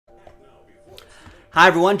Hi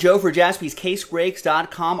everyone, Joe for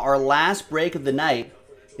JaspysCaseBreaks.com. Our last break of the night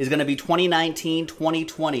is going to be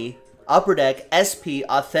 2019-2020 Upper Deck SP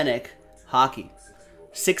Authentic Hockey.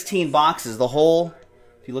 16 boxes, the whole,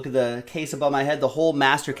 if you look at the case above my head, the whole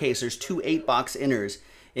master case, there's two 8-box inners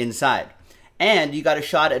inside. And you got a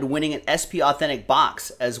shot at winning an SP Authentic box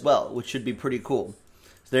as well, which should be pretty cool.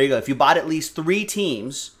 So there you go. If you bought at least 3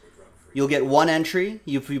 teams, you'll get 1 entry.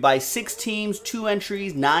 If you buy 6 teams, 2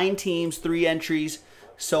 entries, 9 teams, 3 entries,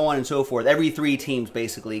 so on and so forth. Every 3 teams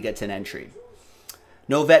basically gets an entry.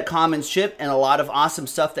 No vet commons chip and a lot of awesome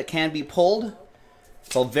stuff that can be pulled.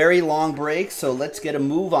 It's a very long break, so let's get a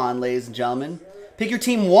move on, ladies and gentlemen. Pick your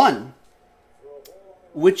team 1,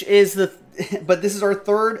 which is the... But this is our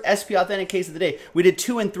 3rd SP Authentic case of the day. We did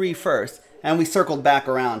 2 and 3 first, and we circled back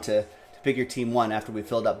around to pick your team 1 after we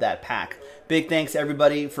filled up that pack. Big thanks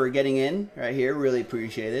everybody for getting in right here. Really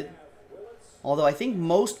appreciate it. Although I think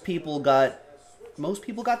most people got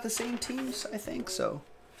the same teams, I think so.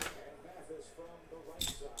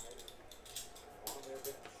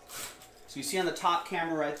 So you see on the top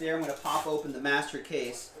camera right there, I'm going to pop open the master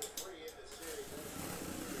case.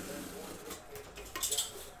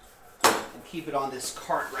 And keep it on this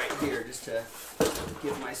cart right here just to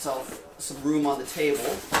give myself some room on the table.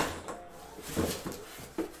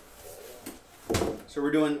 So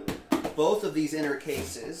we're doing both of these inner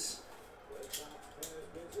cases.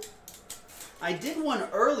 I did one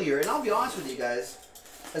earlier, and I'll be honest with you guys,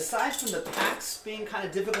 aside from the packs being kind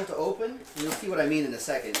of difficult to open, and you'll see what I mean in a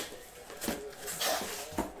second,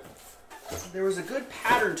 there was a good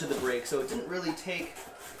pattern to the break, so it didn't really take...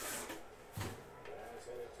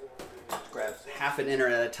 Grab half an inner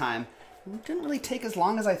at a time. It didn't really take as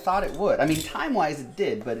long as I thought it would. I mean, time-wise it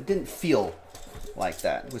did, but it didn't feel like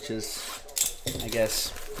that, which is, I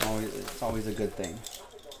guess, it's always a good thing.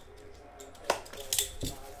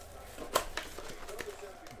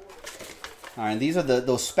 All right, these are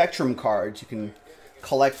those Spectrum cards. You can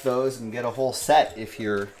collect those and get a whole set if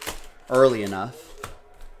you're early enough.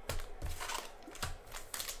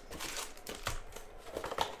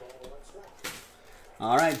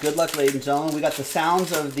 All right, good luck, ladies and gentlemen. We got the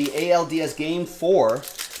sounds of the ALDS Game 4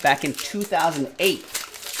 back in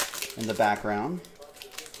 2008 in the background.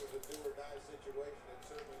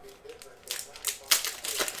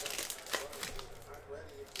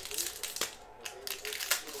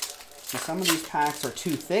 Some of these packs are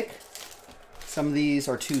too thick, some of these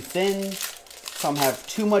are too thin, some have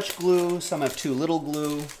too much glue, some have too little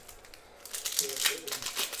glue.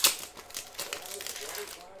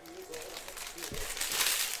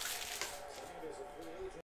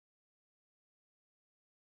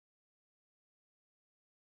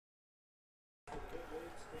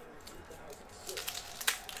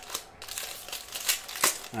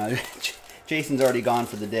 Jason's already gone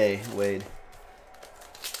for the day, Wade.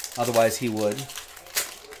 Otherwise he would.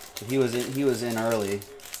 He was in early.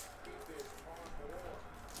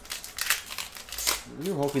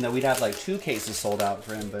 We were hoping that we'd have like 2 cases sold out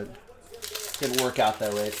for him, but it didn't work out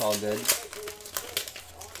that way. It's all good.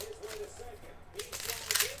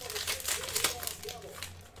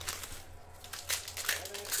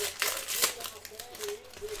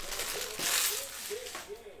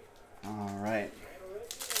 All right.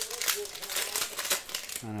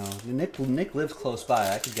 I know. Nick lives close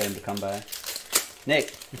by. I could get him to come by.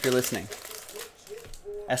 Nick, if you're listening.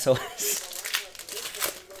 SOS.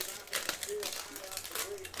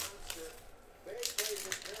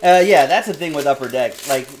 Yeah, that's the thing with Upper Deck.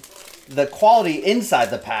 Like, the quality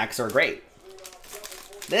inside the packs are great.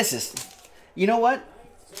 This is... You know what?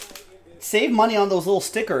 Save money on those little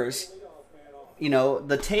stickers. You know,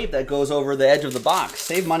 the tape that goes over the edge of the box.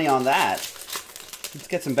 Save money on that. Let's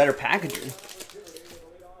get some better packaging.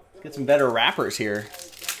 Get some better wrappers here,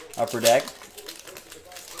 Upper Deck.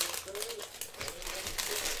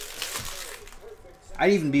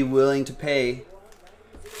 I'd even be willing to pay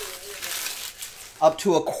up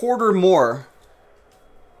to a quarter more,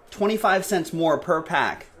 25 cents more per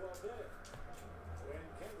pack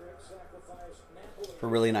for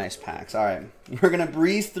really nice packs. All right, we're going to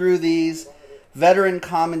breeze through these. Veteran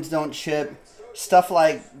commons don't ship. Stuff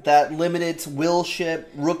like that limiteds will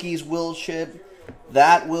ship. Rookies will ship.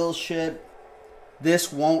 That will ship.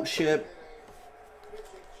 This won't ship.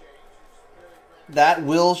 That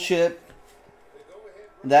will ship.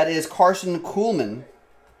 That is Carson Kuhlman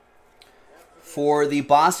for the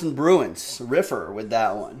Boston Bruins. Riffer with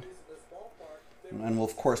that one. And we'll,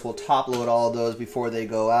 of course, we'll top load all of those before they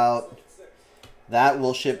go out. That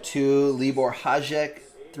will ship to Libor Hajek,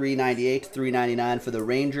 $398 to $399 for the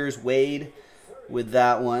Rangers. Wade with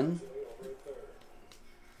that one.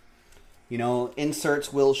 You know,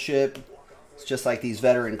 inserts will ship. It's just like these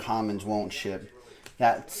veteran commons won't ship.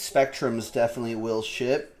 That Spectrums definitely will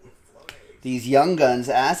ship. These Young Guns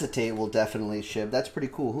acetate will definitely ship. That's pretty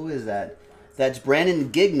cool. Who is that? That's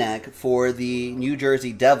Brandon Gignac for the New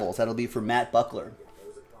Jersey Devils. That'll be for Matt Buckler.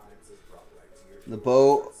 The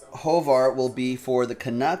Bo Hovart will be for the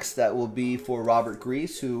Canucks. That will be for Robert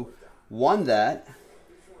Grease, who won that.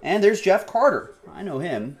 And there's Jeff Carter. I know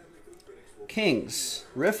him. Kings.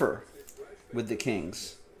 Riffer with the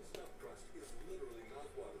Kings.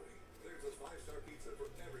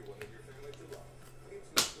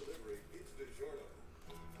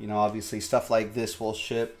 You know, obviously stuff like this will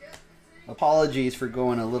ship. Apologies for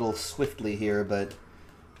going a little swiftly here, but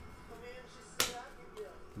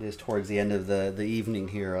it is towards the end of the evening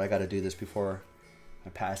here. I got to do this before I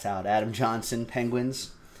pass out. Adam Johnson,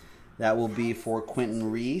 Penguins. That will be for Quentin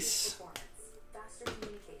Reese. Faster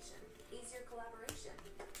communication, easier collaboration,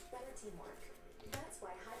 better teamwork. That's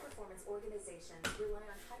why high-performance organizations rely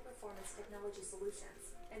on high-performance technology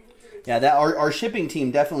solutions. And who do they Yeah, that our shipping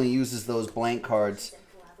team definitely uses those blank cards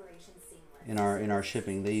in our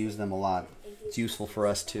shipping. They use them a lot. It's useful for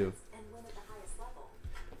us too.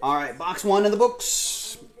 All right, box 1 in the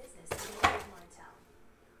books.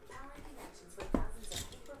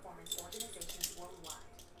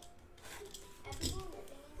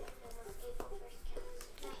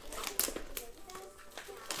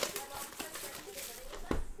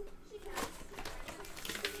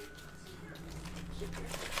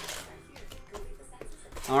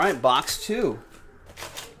 All right, box 2.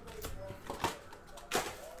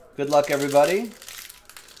 Good luck, everybody.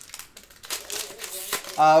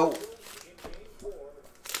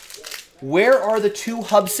 Where are the 2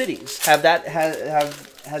 hub cities? Has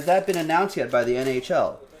that been announced yet by the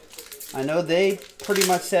NHL? I know they pretty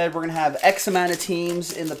much said we're going to have X amount of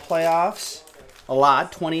teams in the playoffs. A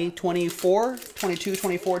lot, 20, 24, 22,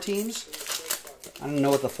 24 teams. I don't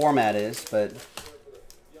know what the format is, but...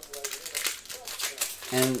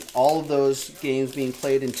 And all of those games being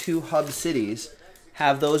played in 2 hub cities.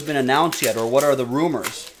 Have those been announced yet? Or what are the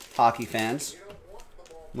rumors, hockey fans?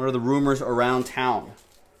 What are the rumors around town?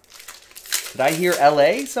 Did I hear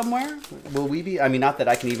LA somewhere? Will we be? I mean, not that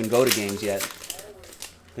I can even go to games yet.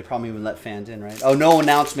 They probably even let fans in, right? Oh, no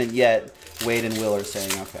announcement yet. Wade and Will are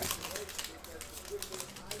saying, okay.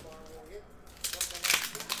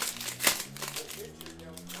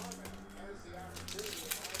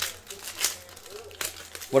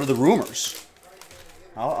 What are the rumors?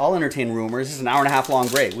 I'll entertain rumors. This is an hour and a half long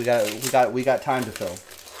break. We got time to fill.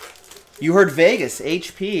 You heard Vegas.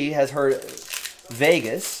 HP has heard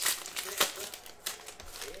Vegas.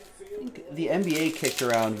 I think the NBA kicked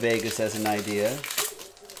around Vegas as an idea.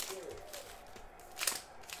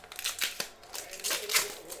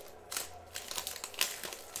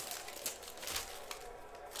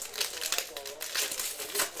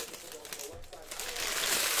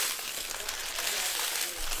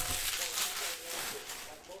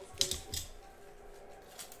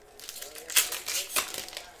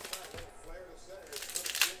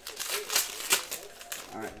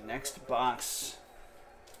 Next box.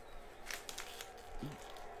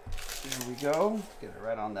 There we go. Get it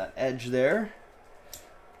right on that edge there.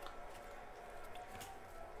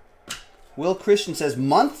 Will Christian says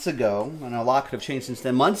months ago, and a lot could have changed since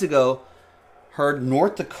then, months ago, heard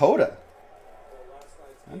North Dakota.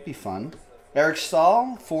 That'd be fun. Eric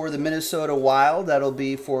Stahl for the Minnesota Wild. That'll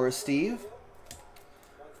be for Steve.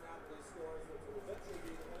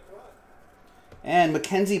 And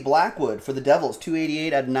Mackenzie Blackwood for the Devils,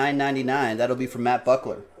 288 at 999. That'll be for Matt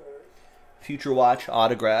Buckler. Future Watch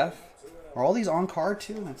autograph. Are all these on card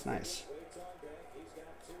too? That's nice.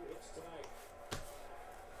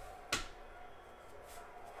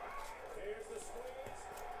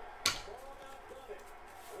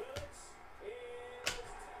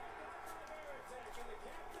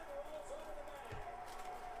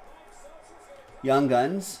 Young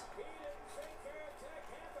Guns.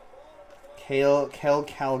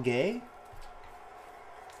 Calgay?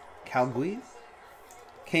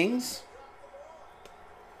 Kings.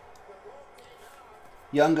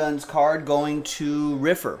 Young Guns card going to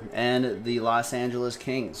Riffer and the Los Angeles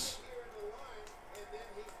Kings.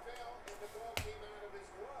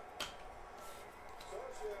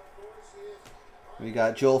 We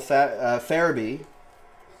got Joel Farabee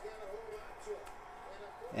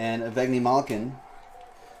and Evgeny Malkin.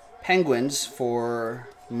 Penguins for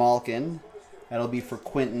Malkin. That'll be for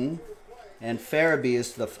Quinton. And Farabee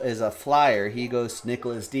is a flyer. He goes to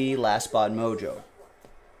Nicholas D. Last Spot Mojo.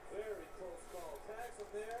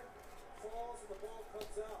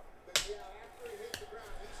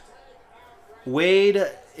 Wade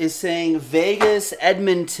is saying Vegas,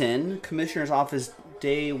 Edmonton, Commissioner's Office,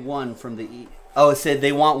 day 1 from the East. Oh, it said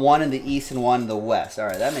they want one in the East and one in the West. All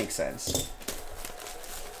right, that makes sense.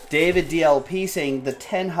 David DLP saying the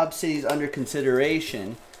 10 hub cities under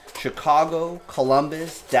consideration: Chicago,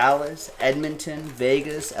 Columbus, Dallas, Edmonton,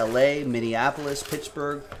 Vegas, LA, Minneapolis,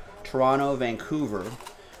 Pittsburgh, Toronto, Vancouver.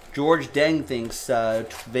 George Deng thinks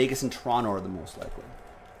Vegas and Toronto are the most likely.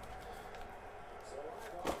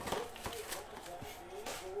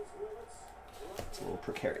 It's a little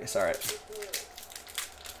precarious. All right.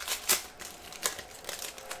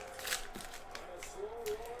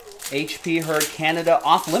 HP heard Canada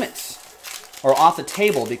off limits, or off the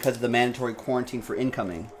table because of the mandatory quarantine for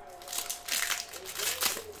incoming.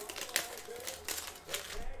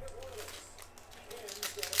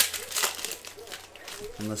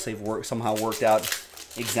 Unless they've somehow worked out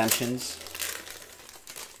exemptions.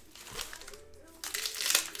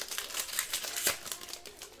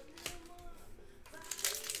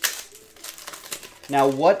 Now,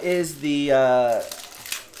 what is the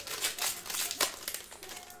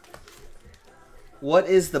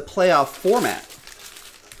playoff format?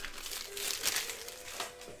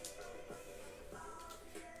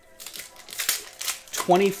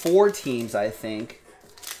 $24 teams, I think,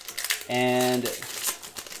 and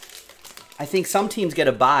I think some teams get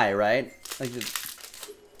a bye, right? Like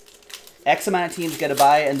X amount of teams get a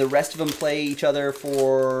bye, and the rest of them play each other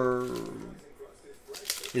for.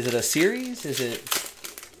 Is it a series? Is it?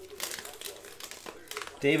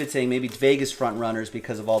 David saying maybe Vegas front runners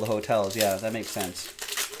because of all the hotels. Yeah, that makes sense.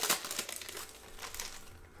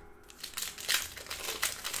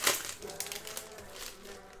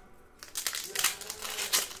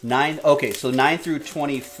 Okay, so 9 through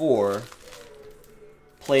 24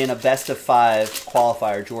 play in a best-of-5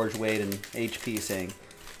 qualifier, George Wade and HP saying.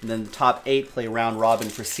 And then the top 8 play round robin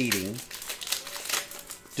for seeding.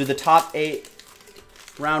 Do the top 8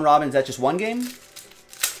 round robin, is that just one game?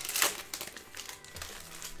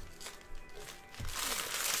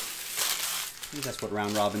 I think that's what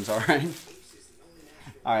round robins are, right?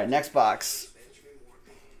 All right, next box.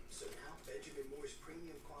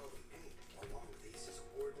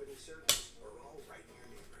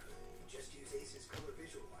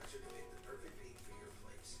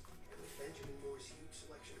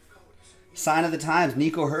 Sign of the Times,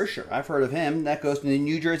 Nico Hersher. I've heard of him. That goes to the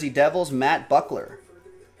New Jersey Devils, Matt Buckler.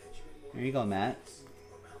 There you go, Matt.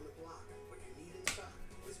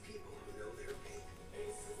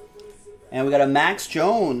 And we got a Max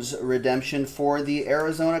Jones redemption for the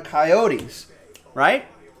Arizona Coyotes. Right?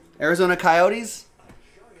 Arizona Coyotes?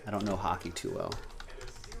 I don't know hockey too well.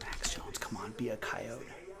 Max Jones, come on, be a Coyote.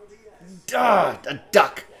 Duh, a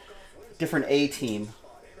Duck. Different A team.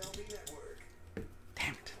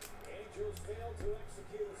 Damn it.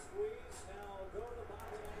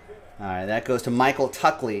 All right, that goes to Michael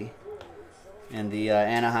Tuckley and the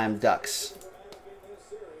Anaheim Ducks.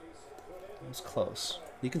 It was close.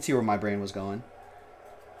 You can see where my brain was going.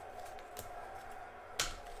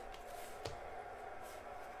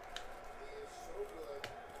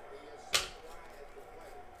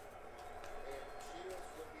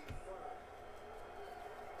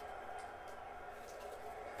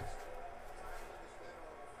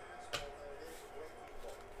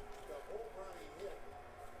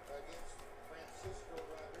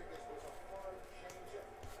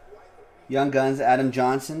 Young Guns, Adam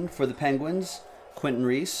Johnson for the Penguins. Quentin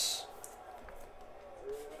Reese.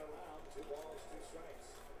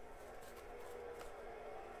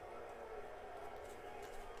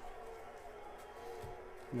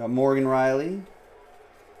 We got Morgan Riley.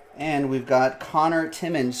 And we've got Connor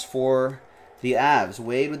Timmins for the Avs.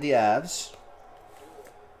 Wade with the Avs.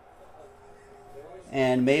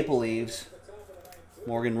 And Maple Leafs.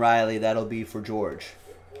 Morgan Riley, that'll be for George.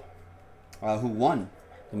 Who won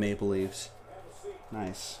the Maple Leafs.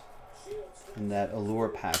 Nice. In that Allure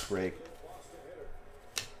pack break.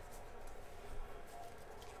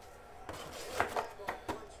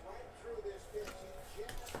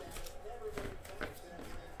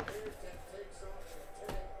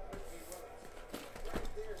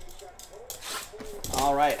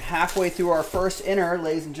 All right, halfway through our first inner,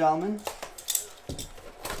 ladies and gentlemen.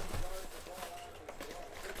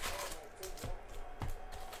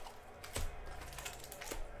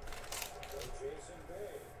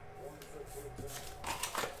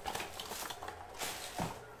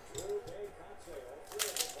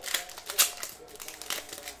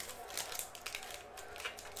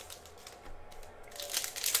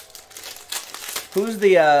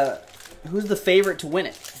 Who's the favorite to win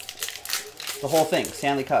it? The whole thing,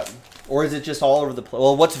 Stanley Cup, or is it just all over the place?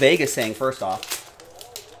 Well, what's Vegas saying first off?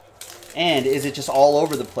 And is it just all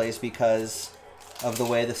over the place because of the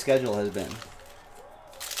way the schedule has been?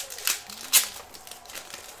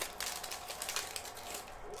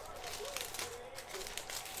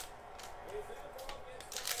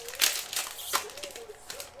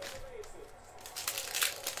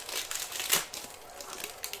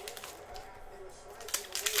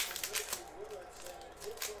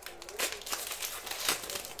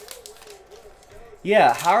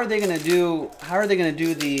 Yeah, how are they going to do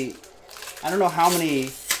the, I don't know how many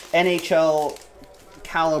NHL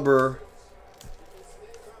caliber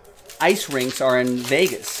ice rinks are in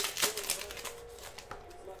Vegas.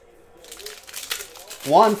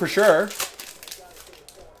 One for sure.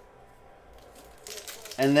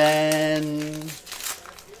 And then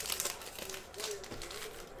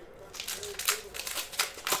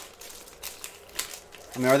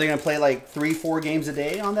I mean, are they going to play like 3-4 games a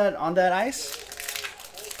day on that ice?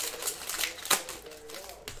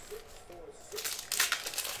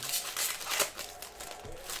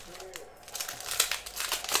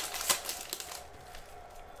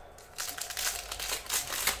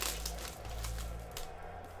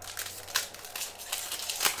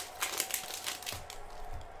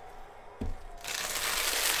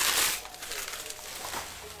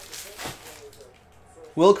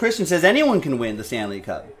 Will Christian says anyone can win the Stanley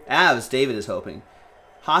Cup. Avs, David is hoping.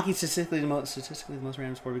 Hockey statistically the most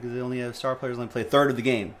random sport because they only have star players only play a third of the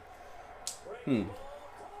game.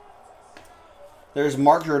 There's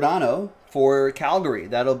Mark Giordano for Calgary.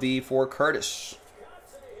 That'll be for Curtis.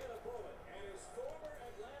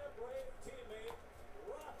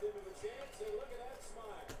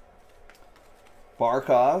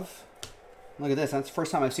 Barkov. Look at this. That's the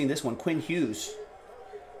first time I've seen this one. Quinn Hughes.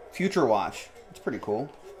 Future Watch. It's pretty cool.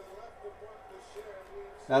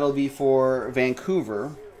 That'll be for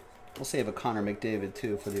Vancouver. We'll save a Connor McDavid,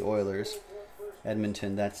 too, for the Oilers.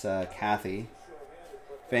 Edmonton, that's Kathy.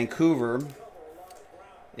 Vancouver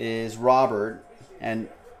is Robert. And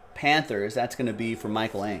Panthers, that's going to be for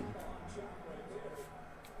Michael Eng.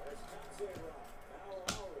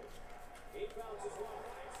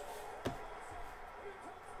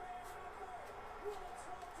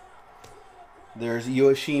 There's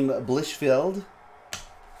Joachim Blichfeld.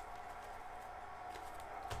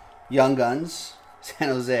 Young Guns. San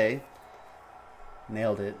Jose.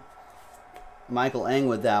 Nailed it. Michael Eng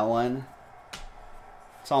with that one.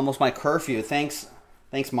 It's almost my curfew. Thanks,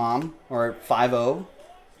 Mom. Or 5-0.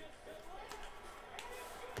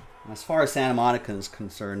 As far as Santa Monica is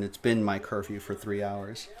concerned, it's been my curfew for 3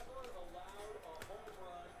 hours.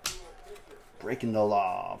 Breaking the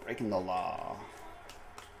law. Breaking the law.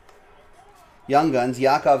 Young Guns,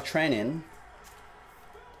 Yakov Trenin.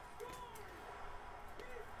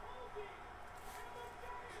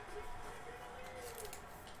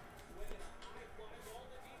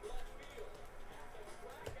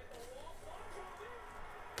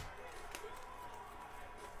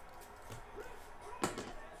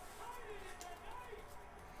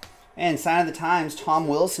 And Sign of the Times, Tom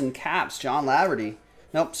Wilson, Caps, John Laverty.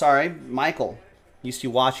 Nope, sorry, Michael. UC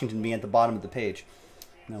Washington being at the bottom of the page.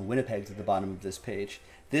 No, Winnipeg's at the bottom of this page.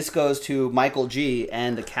 This goes to Michael G.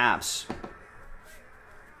 and the Caps.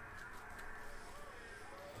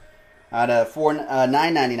 Out of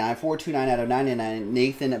 $9.99, $4.29 out of $9.99,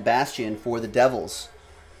 Nathan Bastian for the Devils.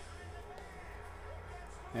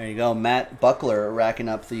 There you go, Matt Buckler racking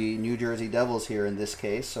up the New Jersey Devils here in this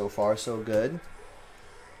case. So far, so good.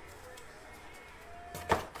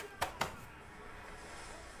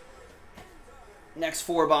 Next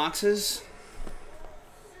 4 boxes.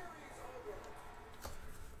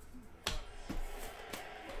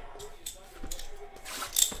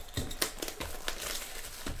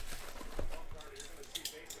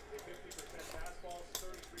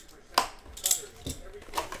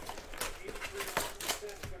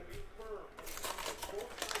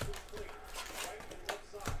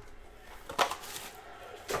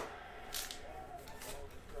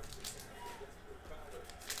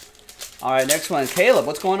 All right, next one. Caleb,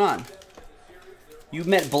 what's going on? You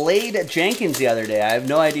met Blade Jenkins the other day. I have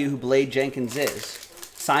no idea who Blade Jenkins is.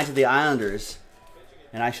 Signed to the Islanders,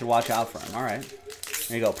 and I should watch out for him. All right.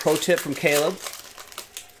 There you go. Pro tip from Caleb.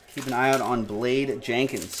 Keep an eye out on Blade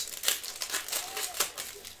Jenkins.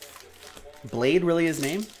 Blade really his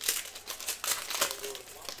name?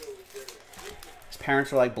 His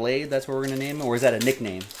parents are like Blade, that's what we're going to name him? Or is that a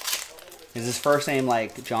nickname? Is his first name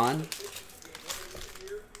like John?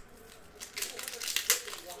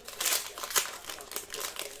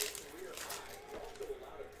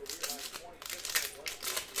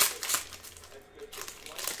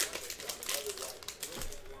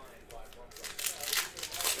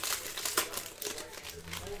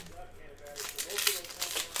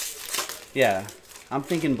 Yeah, I'm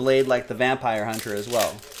thinking Blade like the Vampire Hunter as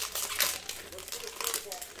well.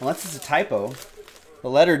 Unless it's a typo. The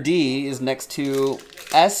letter D is next to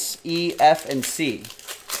S, E, F, and C.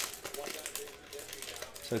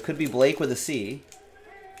 So it could be Blake with a C.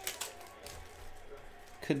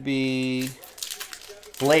 Could be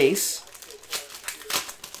Blaze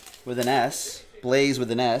with an S. Blaze with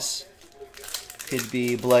an S. Could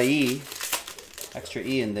be Blae. Extra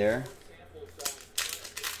E in there.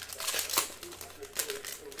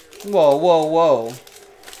 Whoa, whoa, whoa.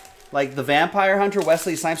 Like the Vampire Hunter,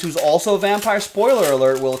 Wesley Snipes, who's also a vampire. Spoiler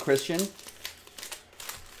alert, Will Christian.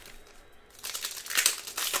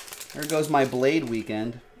 There goes my Blade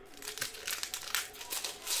weekend.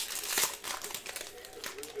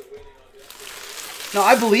 No,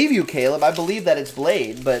 I believe you, Caleb. I believe that it's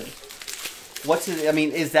Blade, but what's it? I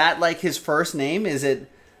mean, is that like his first name? Is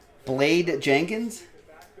it Blade Jenkins?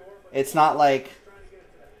 It's not like,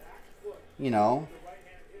 you know,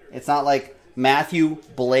 it's not like Matthew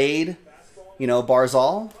Blade, you know,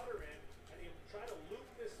 Barzal.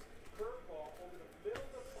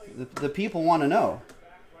 The people want to know.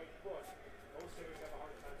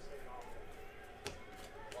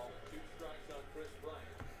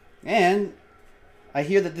 And I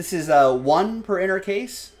hear that this is 1 per inner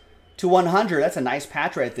case to 100. That's a nice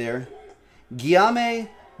patch right there. Guillaume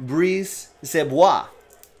Brice Sebois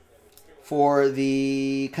for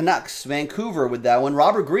the Canucks. Vancouver with that one.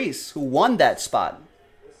 Robert Grease, who won that spot.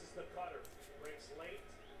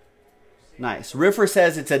 Nice. Riffer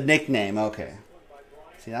says it's a nickname. Okay.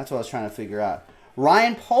 See, that's what I was trying to figure out.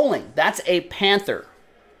 Ryan Poling. That's a Panther.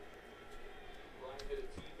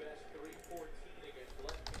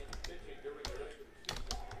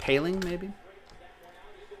 Paling, maybe?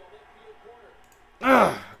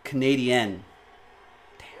 Ugh, Canadian.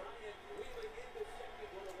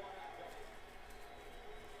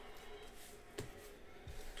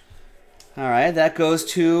 Damn. All right, that goes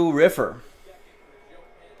to Riffer.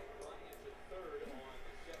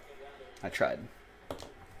 I tried.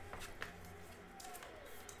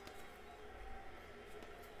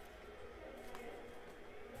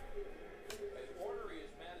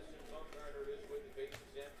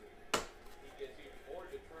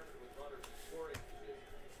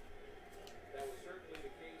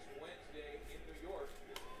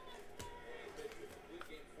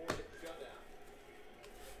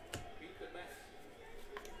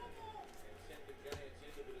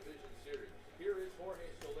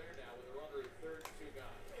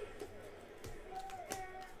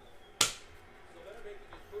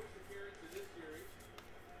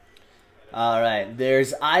 All right,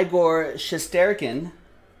 there's Igor Shesterkin.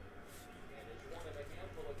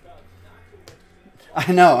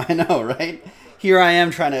 I know, right? Here I am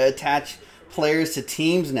trying to attach players to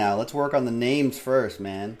teams now. Let's work on the names first,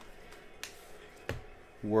 man.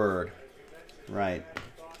 Word. Right.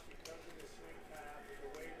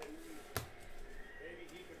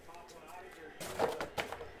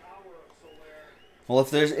 Well,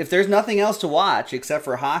 if there's nothing else to watch except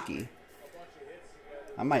for hockey,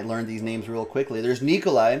 I might learn these names real quickly. There's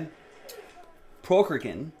Nikolai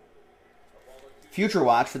Prokhorkin. Future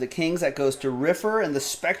Watch for the Kings. That goes to Riffer. And the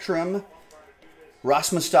Spectrum,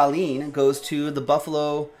 Rasmus Dahlin, goes to the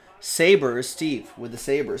Buffalo Sabres. Steve with the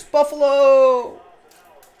Sabres. Buffalo!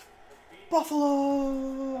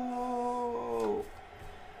 Buffalo!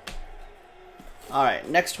 All right,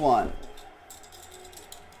 next one.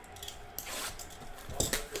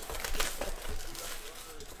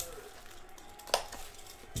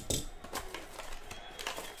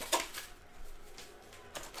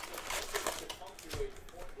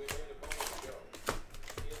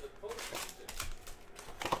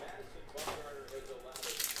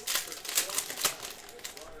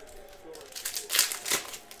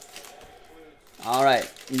 All right,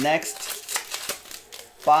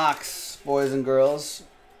 next box, boys and girls.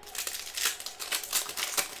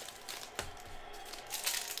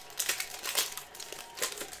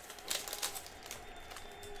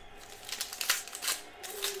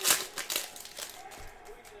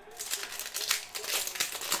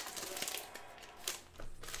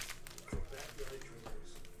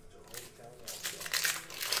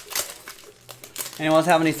 Anyone else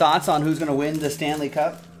have any thoughts on who's going to win the Stanley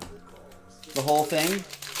Cup? The whole thing?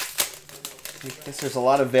 I guess there's a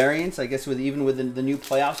lot of variance. I guess even with the new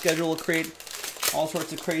playoff schedule will create all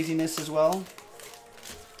sorts of craziness as well.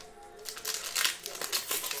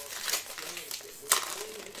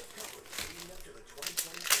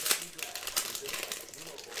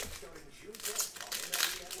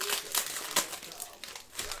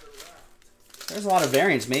 There's a lot of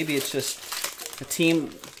variance. Maybe it's just a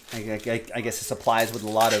team. I guess this applies with a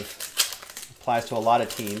lot of Applies to a lot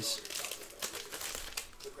of teams.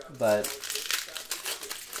 But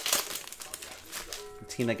a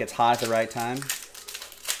team that gets hot at the right time.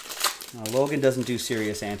 Logan doesn't do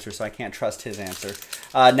serious answers, so I can't trust his answer.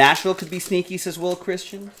 Nashville could be sneaky, says Will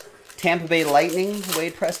Christian. Tampa Bay Lightning,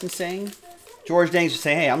 Wade Preston saying. George Dangs just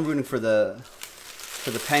saying, hey, I'm rooting for the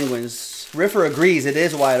Penguins. Riffer agrees, it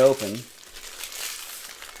is wide open.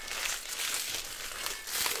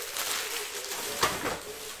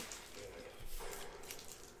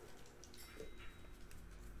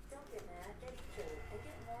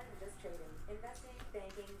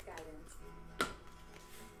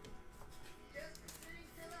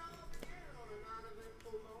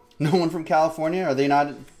 No one from California? Are they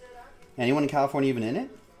not... Anyone in California even in it?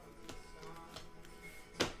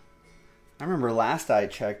 I remember last I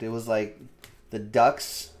checked, it was like the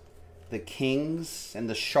Ducks, the Kings, and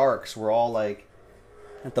the Sharks were all like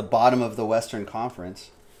at the bottom of the Western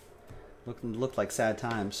Conference. Looked like sad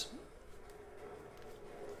times.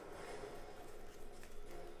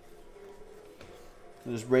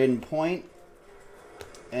 There's Braden Point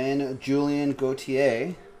and Julian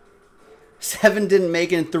Gauthier. 7 didn't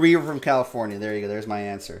make it, and 3 were from California. There you go. There's my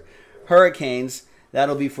answer. Hurricanes,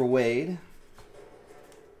 that'll be for Wade.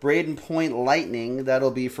 Braden Point Lightning, that'll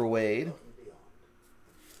be for Wade.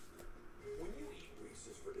 When you eat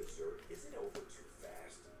Reese's for dessert, is it over too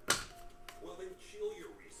fast? Well, then chill your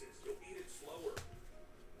Reese's. You'll eat it slower.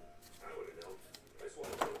 I would have known. I just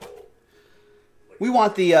want to bowl.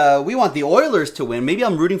 We want the Oilers to win. Maybe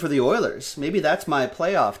I'm rooting for the Oilers. Maybe that's my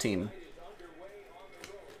playoff team.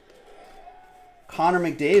 Connor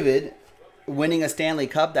McDavid winning a Stanley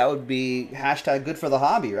Cup, that would be hashtag good for the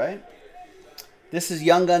hobby, right? This is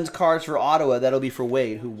Young Guns cards for Ottawa. That'll be for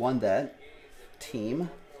Wade, who won that team.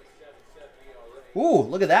 Ooh,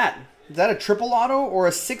 look at that. Is that a triple auto or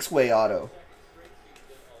a 6-way auto?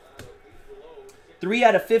 3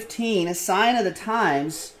 out of 15. A sign of the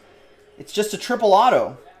times. It's just a triple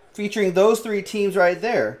auto featuring those 3 teams right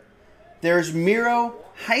there. There's Miro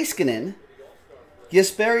Heiskanen,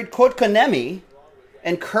 Jesperi Kotkaniemi,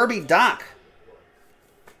 and Kirby Dach.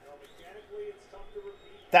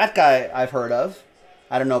 That guy I've heard of.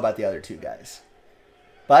 I don't know about the other 2 guys.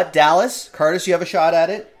 But Dallas, Curtis, you have a shot at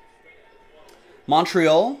it.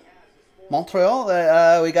 Montreal,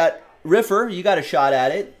 we got Riffer, you got a shot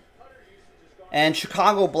at it. And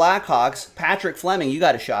Chicago Blackhawks, Patrick Fleming, you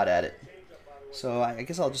got a shot at it. So I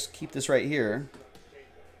guess I'll just keep this right here.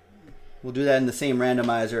 We'll do that in the same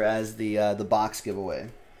randomizer as the box giveaway.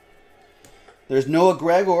 There's Noah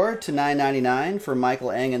Gregor to $9.99 for Michael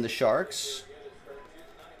Eng and the Sharks.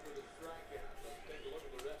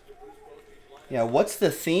 Yeah, what's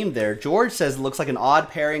the theme there? George says it looks like an odd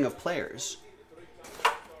pairing of players.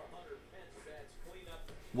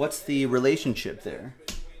 What's the relationship there?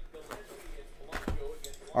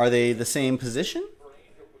 Are they the same position?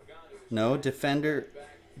 No, defenseman,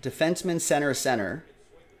 center.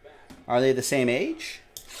 Are they the same age?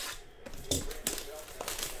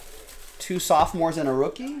 2 sophomores and a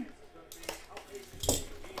rookie?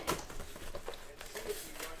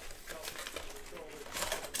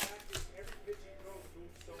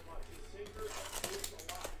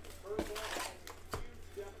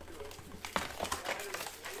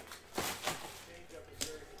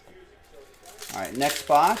 All right, next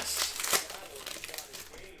box.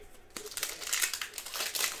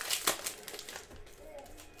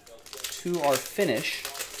 To our finish.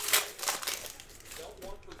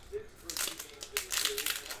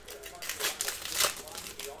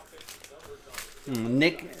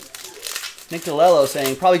 Nick DeLello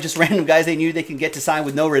saying probably just random guys they knew they can get to sign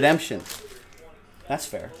with no redemption. That's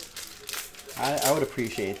fair. I would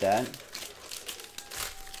appreciate that.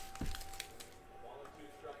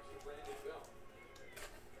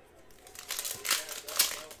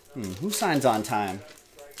 Who signs on time?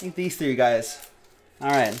 I think these 3 guys. All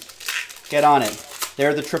right, get on it.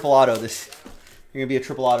 They're the triple auto. You're gonna be a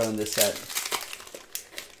triple auto in this set.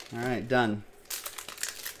 All right, done.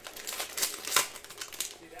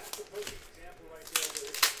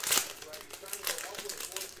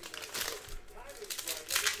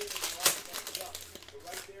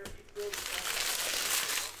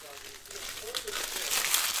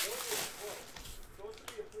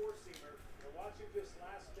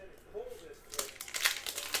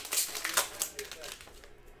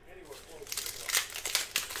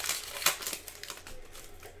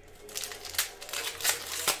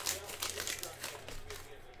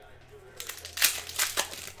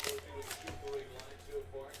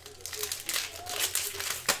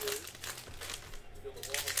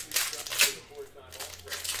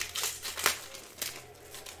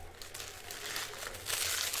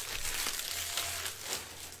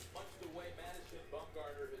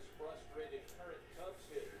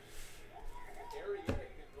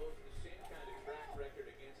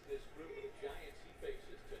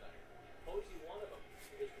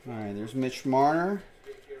 All right, there's Mitch Marner.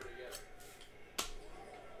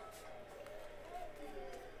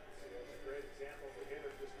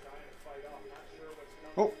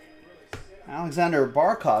 Oh, Alexander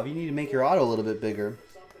Barkov, you need to make your auto a little bit bigger.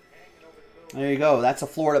 There you go. That's a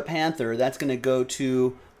Florida Panther. That's going to go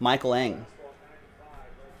to Michael Eng.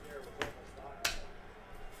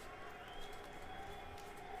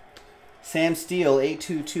 Sam Steele,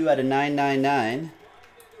 822 out of 999.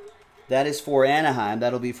 That is for Anaheim.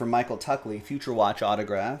 That'll be for Michael Tuckley. Future Watch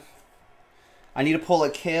autograph. I need to pull a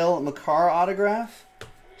Cale Makar autograph,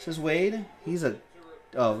 says Wade. He's a...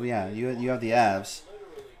 Oh, yeah, you have the Avs.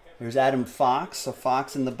 There's Adam Fox, a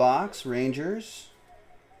Fox in the box, Rangers.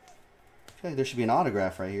 I feel like there should be an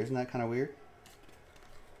autograph right here. Isn't that kind of weird?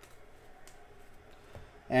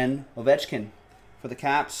 And Ovechkin for the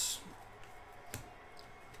Caps.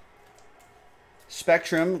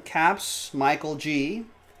 Spectrum, Caps, Michael G.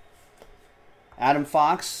 Adam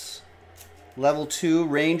Fox, level 2,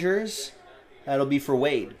 Rangers. That'll be for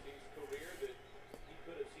Wade.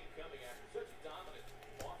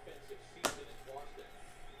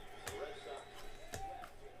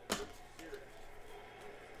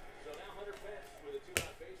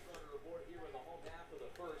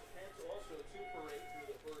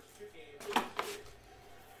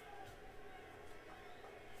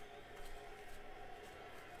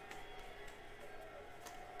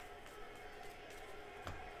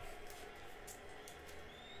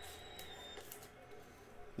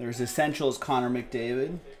 There's Essentials, Connor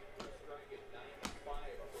McDavid.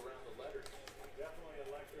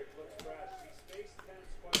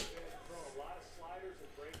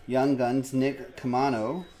 Young Guns, Nick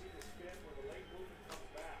Camano.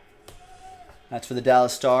 That's for the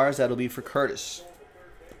Dallas Stars. That'll be for Curtis.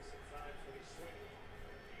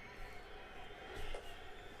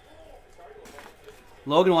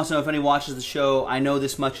 Logan wants to know if anyone watches the show. I know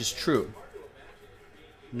this much is true.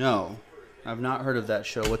 No. I've not heard of that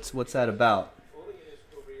show. What's that about?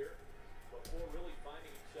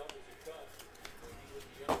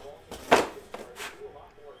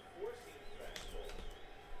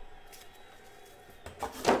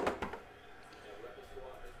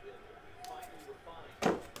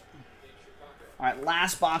 All right,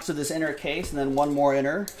 last box of this inner case, and then one more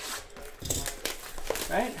inner.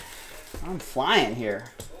 Right? I'm flying here,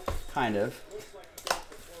 kind of.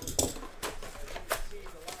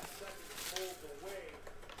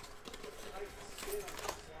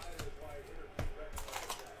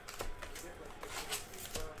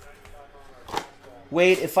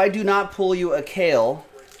 Wade, if I do not pull you a Cale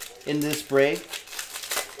in this break,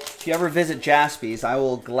 if you ever visit Jaspy's, I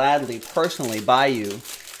will gladly, personally buy you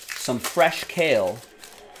some fresh Cale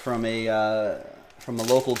from a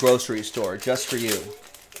local grocery store, just for you.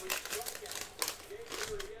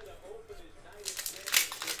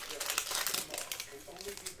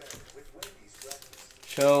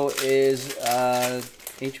 Show is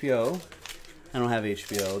HBO. I don't have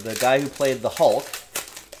HBO. The guy who played the Hulk.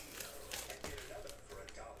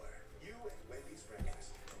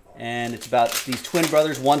 And it's about these twin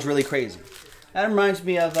brothers. One's really crazy. That reminds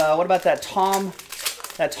me of what about that Tom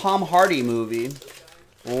Hardy movie,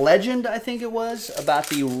 Legend? I think it was about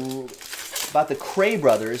the Cray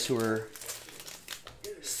brothers, who were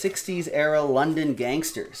 60s era London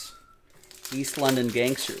gangsters, East London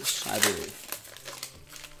gangsters, I believe.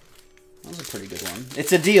 That was a pretty good one.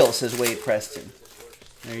 It's a deal, says Wade Preston.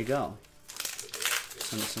 There you go.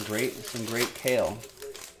 Some great Cale.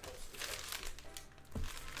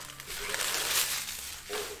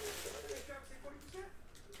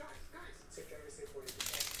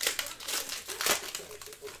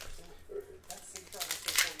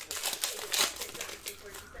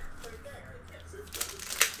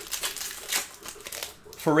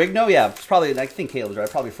 Ferrigno? Yeah, it's probably, I think Caleb's right.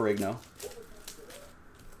 Probably Ferrigno.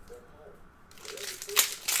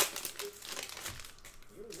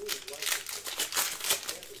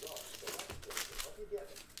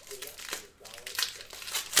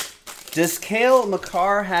 Does Cale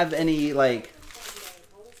Makar have any, like,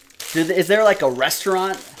 is there like a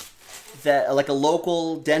restaurant that, like a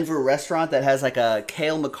local Denver restaurant that has like a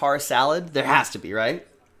Cale Makar salad? There has to be, right?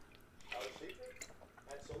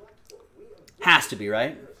 Has to be,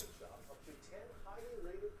 right?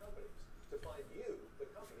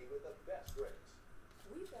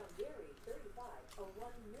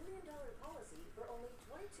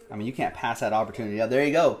 I mean, you can't pass that opportunity up. There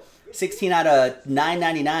you go. 16 out of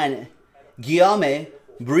 999. Guillaume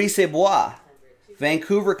Brisebois.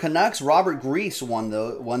 Vancouver Canucks. Robert Grease won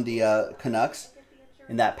the Canucks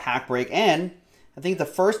in that pack break. And I think the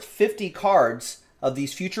first 50 cards of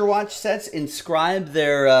these Future Watch sets inscribe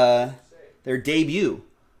their debut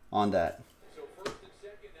on that.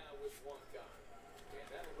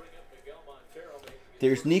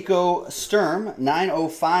 There's Nico Sturm,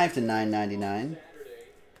 905 to 999.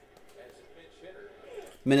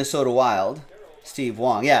 Minnesota Wild, Steve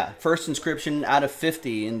Wong. Yeah, first inscription out of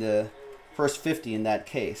 50 in the first 50 in that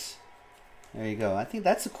case. There you go. I think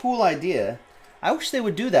that's a cool idea. I wish they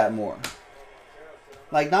would do that more.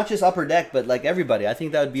 Like, not just Upper Deck, but like everybody. I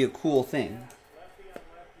think that would be a cool thing.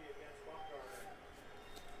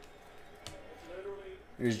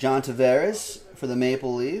 There's John Tavares for the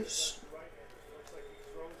Maple Leafs.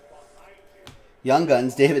 Young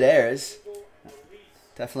Guns, David Ayres.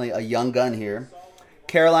 Definitely a young gun here.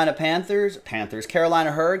 Carolina Panthers.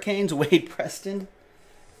 Carolina Hurricanes, Wade Preston.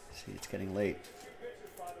 See, it's getting late.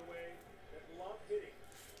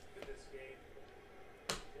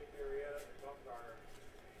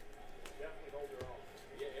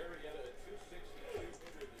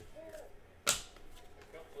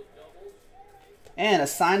 And a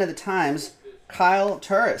sign of the times, Kyle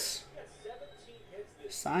Turris.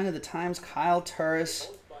 Sign of the times, Kyle Turris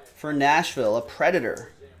for Nashville, a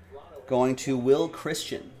Predator, going to Will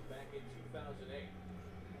Christian.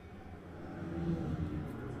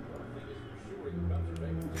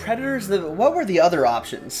 Predators. What were the other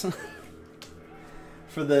options?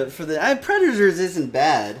 for the Predators isn't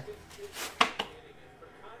bad.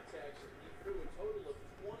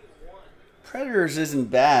 Predators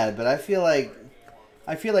isn't bad, but I feel like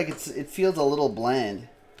it feels a little bland.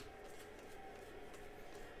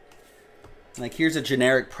 Like, here's a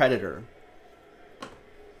generic Predator.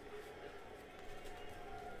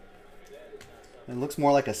 It looks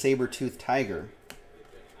more like a saber-toothed tiger.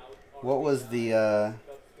 What were the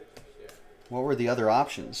other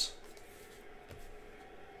options?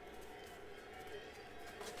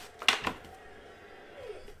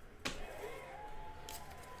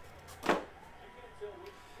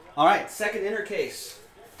 All right, second inner case.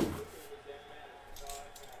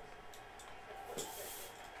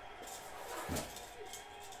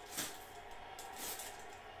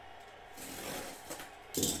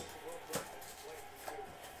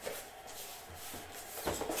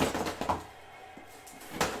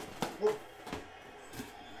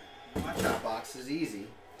 Watch out, box is easy.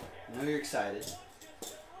 I know you're excited.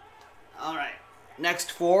 All right,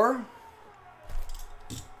 next four.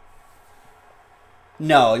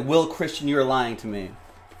 No, Will Christian, you're lying to me.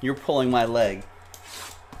 You're pulling my leg.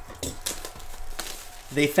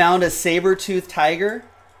 They found a saber-toothed tiger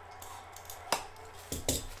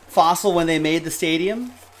fossil when they made the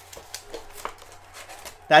stadium.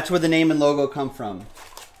 That's where the name and logo come from.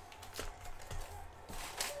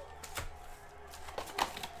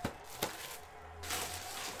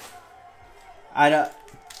 I don't.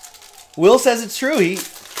 Will says it's true.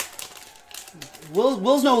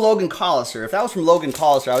 Will's no Logan Colliser. If that was from Logan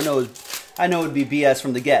Colliser, I know it'd be BS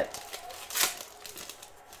from the get.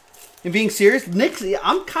 And being serious, Nick,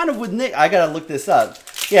 I'm kind of with Nick. I gotta look this up.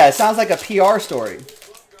 Yeah, it sounds like a PR story.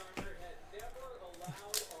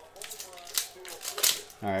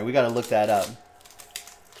 All right, we gotta look that up.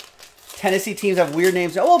 Tennessee teams have weird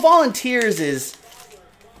names. Oh, well, Volunteers is,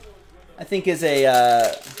 I think, is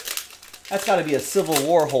a. That's got to be a Civil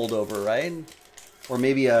War holdover, right? Or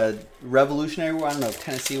maybe a Revolutionary War. I don't know if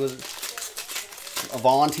Tennessee was a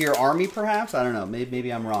volunteer army, perhaps. I don't know.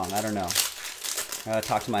 Maybe I'm wrong. I don't know. I gotta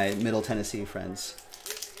talk to my Middle Tennessee friends.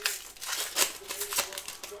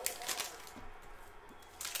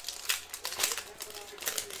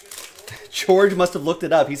 George must have looked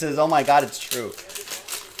it up. He says, "Oh my God, it's true."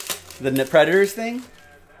 The Predators thing.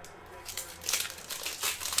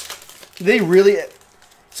 They really.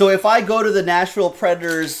 So if I go to the Nashville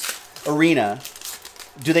Predators arena,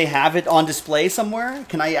 do they have it on display somewhere?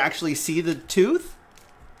 Can I actually see the tooth?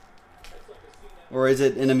 Or is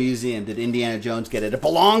it in a museum? Did Indiana Jones get it? It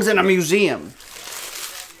belongs in a museum.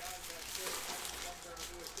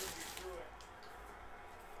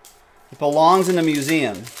 It belongs in a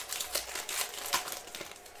museum.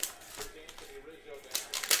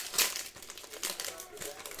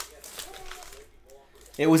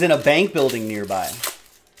 It was in a bank building nearby.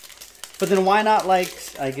 But then why not, like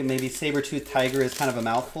maybe saber-toothed tiger is kind of a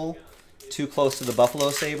mouthful? Too close to the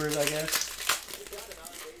buffalo sabers, I guess.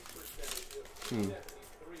 All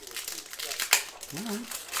right.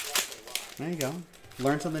 There you go.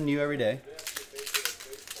 Learn something new every day.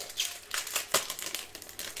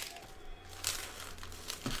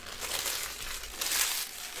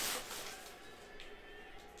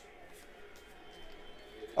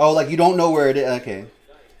 Oh, like you don't know where it is. Okay.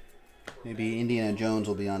 Maybe Indiana Jones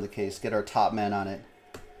will be on the case. Get our top men on it.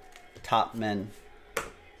 Top men.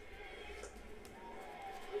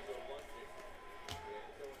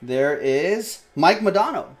 There is Mike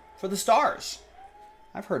Modano for the Stars.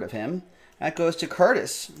 I've heard of him. That goes to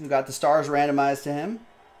Curtis, who got the Stars randomized to him.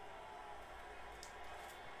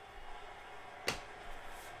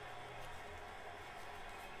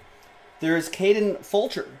 There's Caden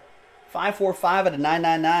Fulcher. 545 out of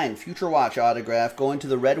 999. Future Watch autograph going to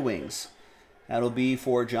the Red Wings. That'll be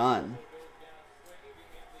for John.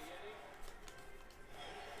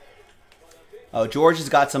 Oh, George has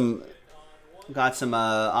got some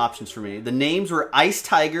options for me. The names were Ice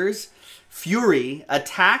Tigers, Fury,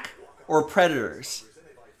 Attack, or Predators.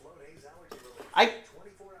 I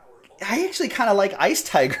actually kind of like Ice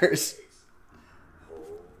Tigers.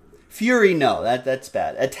 Fury, no, that's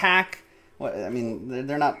bad. Attack, what? I mean,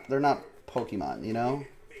 they're not Pokemon, you know.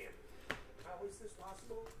 How is this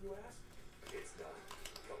possible, you ask? It's not,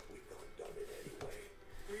 but we've done it anyway.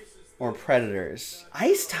 Or Predators.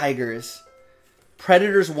 Ice Tigers.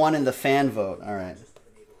 Predators won in the fan vote. All right.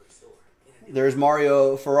 There's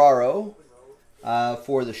Mario Ferraro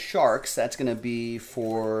for the Sharks. That's going to be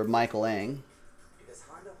for Michael Ang. Because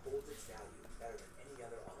Honda holds its value better than any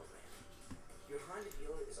other auto brand. Your Honda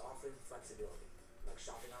dealer is offering flexibility, like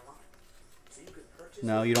shopping online. So you can purchase.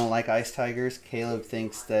 No, you don't like Ice Tigers? Caleb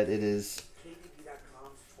thinks that it is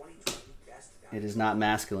not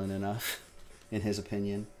masculine enough, in his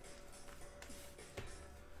opinion.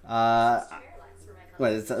 What,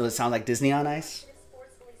 does it sound like Disney on Ice?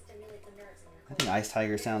 I think Ice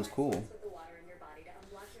Tiger sounds cool.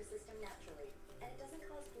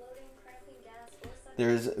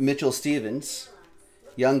 There's Mitchell Stevens,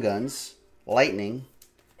 Young Guns, Lightning.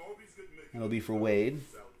 That'll be for Wade.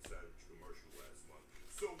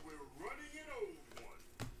 So we're running an old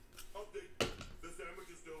one. Update. The sandwich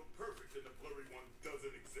is still perfect and the blurry one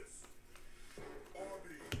doesn't exist.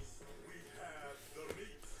 Arby's, we have the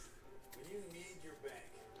meats. When you need your bank,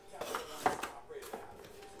 Capitaline's operated app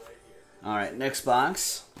is right here. All right, next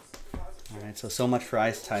box. All right, so much for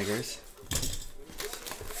Ice Tigers.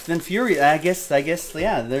 Then Fury, I guess,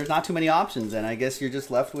 yeah. There's not too many options, and I guess you're just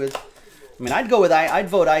left with. I mean, I'd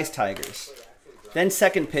vote Ice Tigers. Then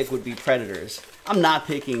second pick would be Predators. I'm not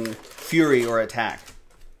picking Fury or Attack.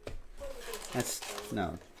 That's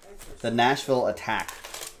no, the Nashville Attack.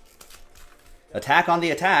 Attack on the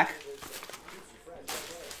Attack.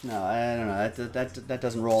 No, I don't know. That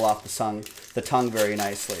doesn't roll off the tongue very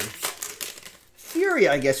nicely. Fury,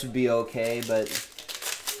 I guess, would be okay, but.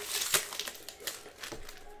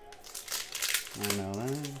 I know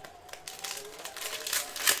that.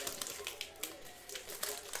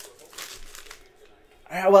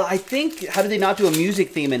 Well, I think, how did they not do a music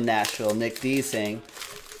theme in Nashville? Nick D is saying.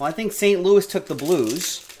 Well, I think St. Louis took the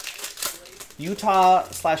blues.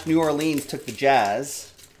 Utah/New Orleans took the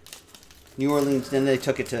jazz. New Orleans, then they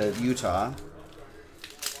took it to Utah.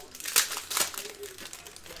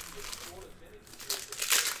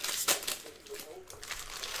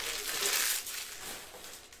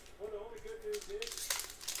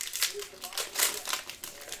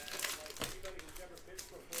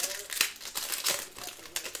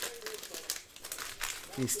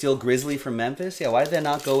 He's still Grizzly from Memphis? Yeah, why did they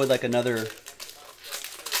not go with like another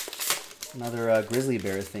Grizzly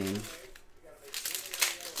Bear theme?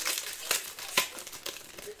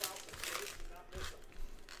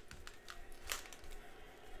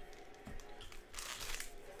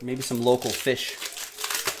 Maybe some local fish.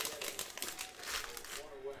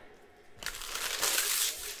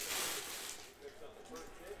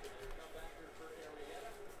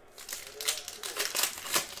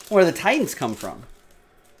 Where do the Titans come from?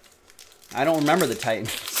 I don't remember the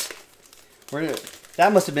Titans.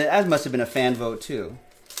 That must have been a fan vote too.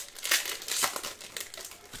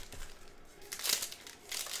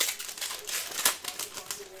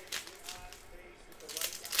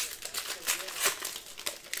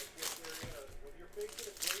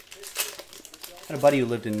 I had a buddy who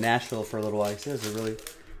lived in Nashville for a little while. He says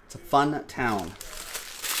it's a fun town.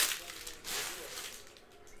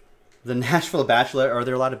 The Nashville Bachelor. Are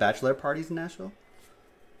there a lot of bachelor parties in Nashville?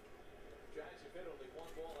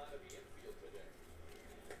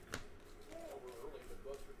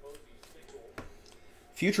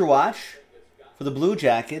 Future Watch for the Blue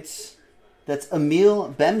Jackets. That's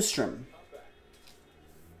Emil Bemstrom.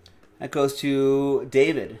 That goes to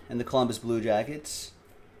David and the Columbus Blue Jackets.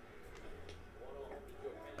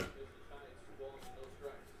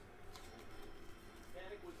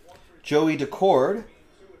 Joey Decord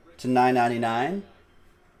to $9.99.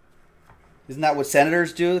 Isn't that what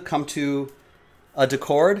Senators do? Come to a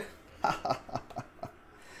Decord?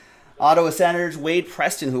 Ottawa Senators, Wade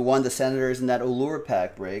Preston, who won the Senators in that Allure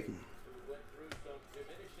Pack break.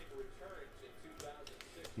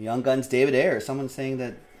 Young Guns, David Ayers. Someone's saying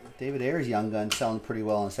that David Ayer's young gun selling pretty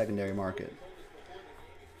well in the secondary market.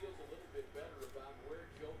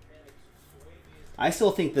 I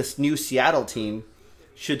still think this new Seattle team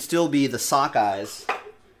should still be the Sockeyes.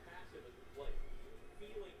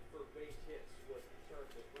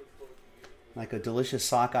 Like a delicious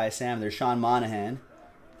sockeye salmon. There's Sean Monahan,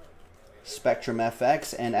 Spectrum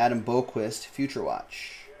FX, and Adam Boquist, Future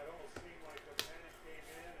Watch.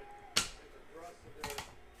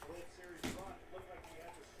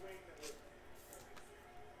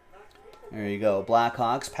 There you go.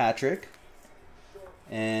 Blackhawks, Patrick.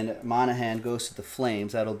 And Monahan goes to the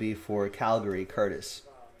Flames. That'll be for Calgary, Curtis.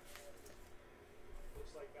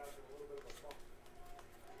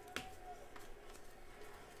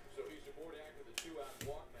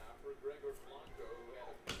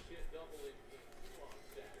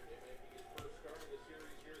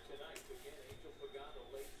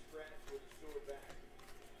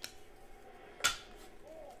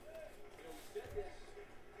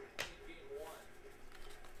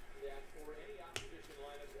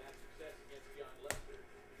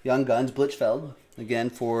 Young Guns, Blichfeld, again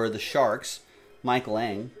for the Sharks, Michael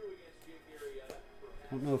Eng. I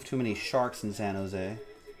don't know if too many Sharks in San Jose.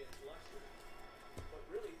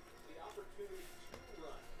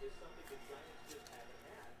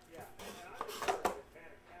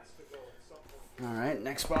 All right,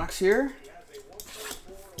 next box here.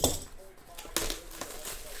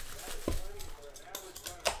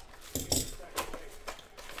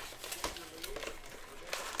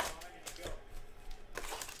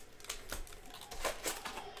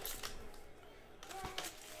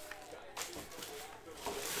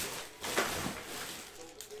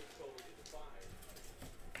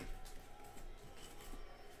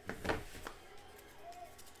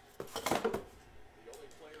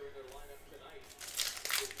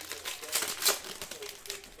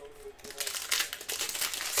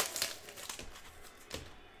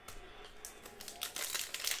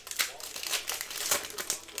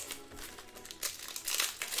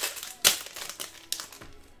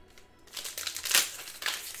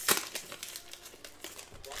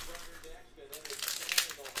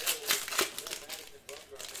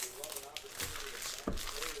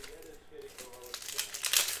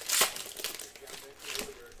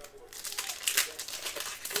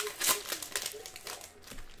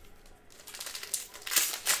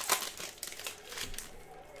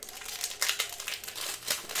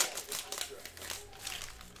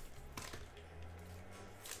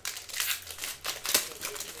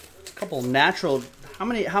 Couple natural. How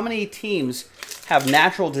many teams have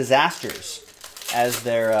natural disasters as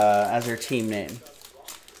their team name?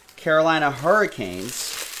 Carolina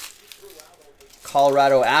Hurricanes,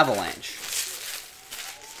 Colorado Avalanche.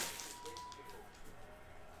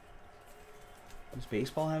 Does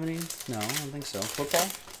baseball have any? No, I don't think so. Football?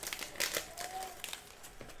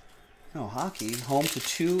 No, hockey. Home to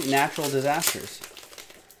 2 natural disasters.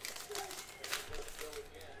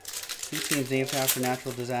 2 teams named after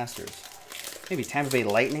natural disasters. Maybe Tampa Bay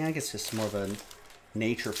Lightning. I guess it's more of a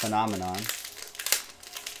nature phenomenon.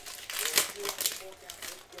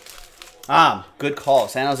 Ah, good call.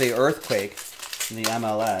 San Jose Earthquake in the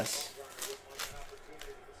MLS.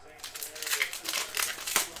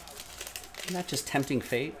 Isn't that just tempting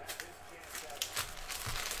fate?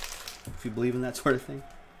 If you believe in that sort of thing.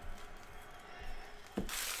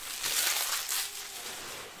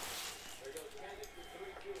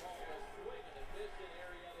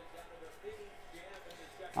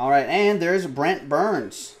 All right, and there's Brent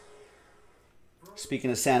Burns. Speaking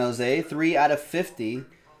of San Jose, 3 out of 50.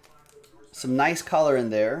 Some nice color in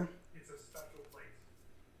there. It's a special place.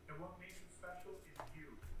 And what makes it special is you,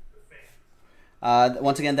 the fans.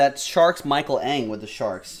 Once again, that's Sharks Michael Eng with the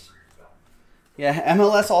Sharks. Yeah,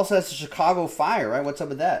 MLS also has the Chicago Fire, right? What's up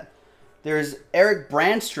with that? There's Eric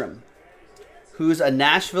Brandstrom, who's a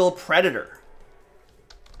Nashville Predator.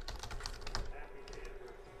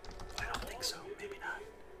 I don't think so. Maybe not.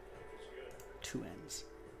 2 ends.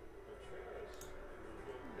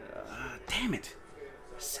 Damn it.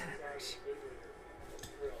 Senators.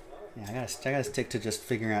 Yeah, I gotta stick to just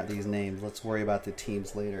figuring out these names. Let's worry about the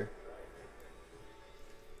teams later.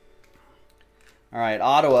 All right,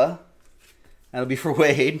 Ottawa. That'll be for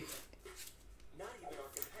Wade. Not even our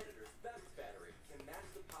competitor's best battery can match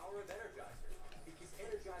the power of Energizer, because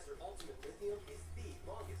Energizer Ultimate Lithium is the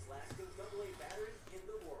longest lasting AA battery in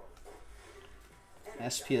the world.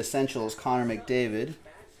 SP Essentials, Connor McDavid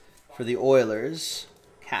for the Oilers.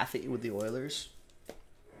 Kathy with the Oilers.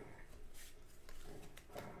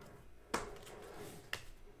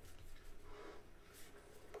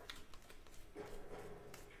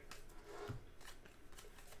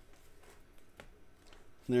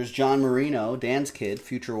 There's John Marino, Dan's kid,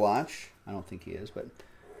 Future Watch. I don't think he is, but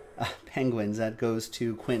Penguins, that goes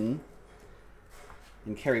to Quinton.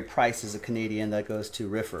 And Carey Price is a Canadian, that goes to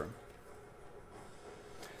Riffer.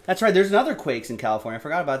 That's right, there's another Quakes in California. I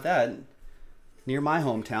forgot about that. Near my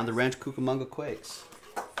hometown, the Ranch Cucamonga Quakes.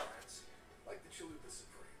 Like the Chalupa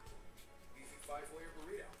Supreme, beefy 5-layer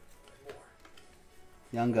burrito, and more.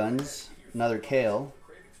 Young Guns, another Kale.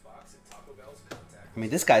 Cravings box and Taco Bell's contact. I mean,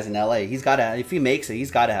 this guy's in LA. He's got to, if he makes it,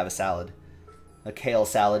 he's got to have a salad. A kale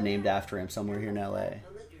salad named after him somewhere here in LA.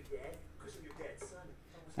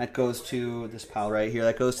 That goes to this pile right here.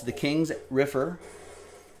 That goes to the Kings, Riffer.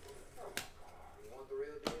 You want the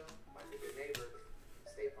real deal? Like a good neighbor,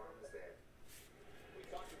 State Farm is there. We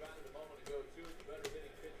talked about it a moment ago, two of the better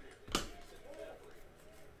hitting pitchers in recent memory.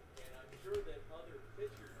 And I'm sure that other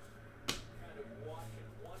pitchers kind of watch and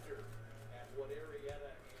wonder at what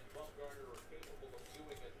Arrieta and Bumgarner are capable of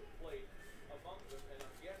doing at the plate. Among them, and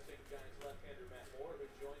I'm guessing, guys, left-hander Matt Moore, who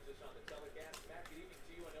joins us on the telecast. Matt, good evening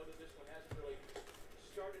to you. I know that this one hasn't really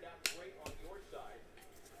started out great on your side,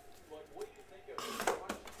 but what do you think of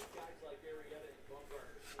watching guys like Arrieta and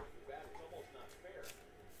Bumgarner swing the bat? It's almost not fair.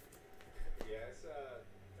 Yeah, it's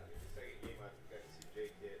I think the second game I've got to see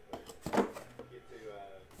Jake hit, but get to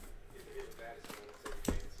hit the bat is one of the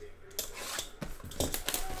fans seeing through.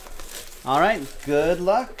 All right, good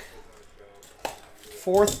luck.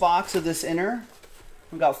 Fourth box of this inner.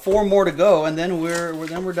 We've got 4 more to go, and then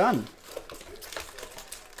we're done.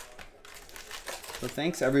 So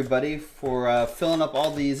thanks everybody for filling up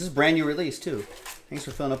all these. This is a brand new release too. Thanks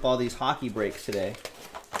for filling up all these hockey breaks today.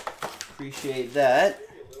 Appreciate that.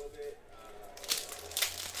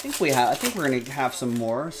 I think we're gonna have some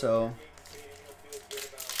more. So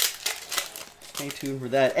stay tuned for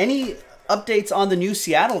that. Any updates on the new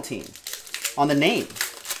Seattle team? On the name?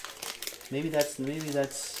 Maybe that's. We're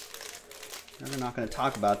not going to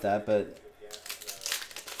talk about that, but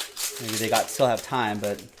maybe they still have time.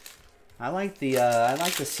 But I like the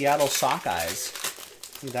Seattle Sockeyes.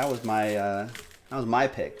 I think that was my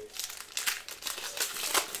pick.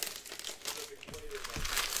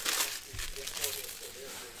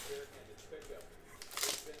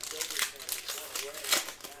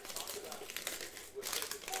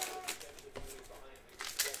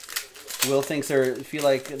 Will thinks feel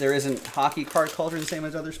like there isn't hockey card culture the same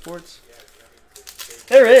as other sports.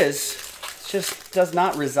 There is. It just does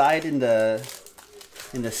not reside in the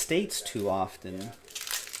States too often.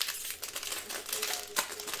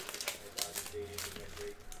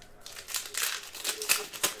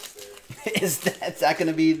 Is that going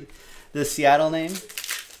to be the Seattle name?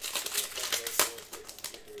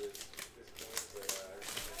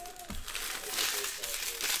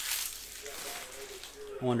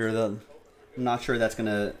 I wonder I'm not sure that's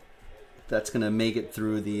gonna make it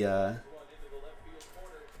through the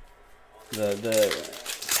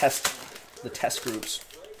test groups.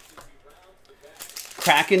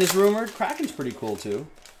 Kraken is rumored. Kraken's pretty cool too.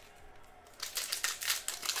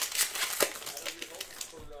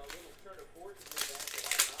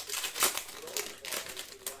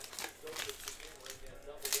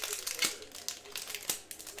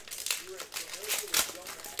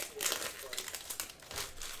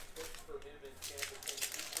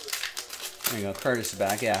 There you go. Curtis is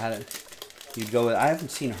back. Yeah, you'd go with? I haven't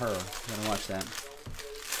seen her. I'm gonna watch that.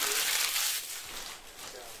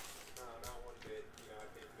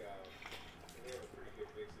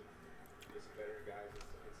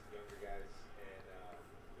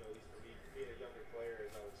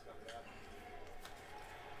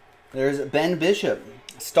 There's Ben Bishop.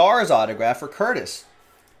 Stars autograph for Curtis.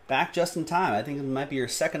 Back just in time. I think it might be your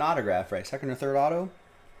second autograph, right? Second or third auto?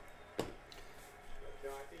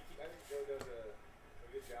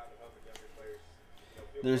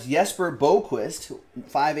 There's Jesper Boquist,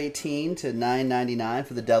 518 to 999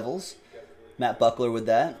 for the Devils. Matt Buckler with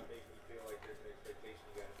that.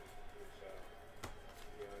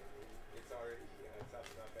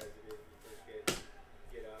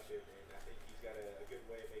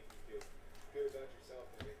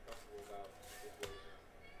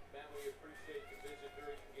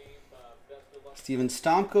 Steven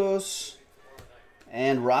Stamkos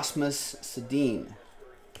and Rasmus Sedin.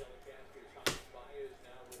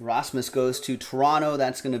 Rasmus goes to Toronto.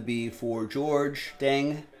 That's going to be for George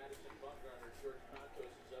Deng.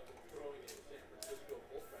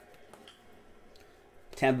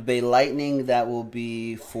 Tampa Bay Lightning, that will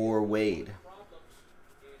be for Wade.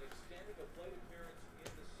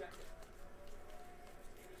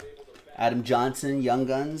 Adam Johnson, Young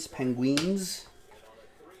Guns, Penguins.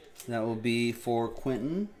 That will be for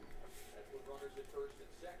Quinton.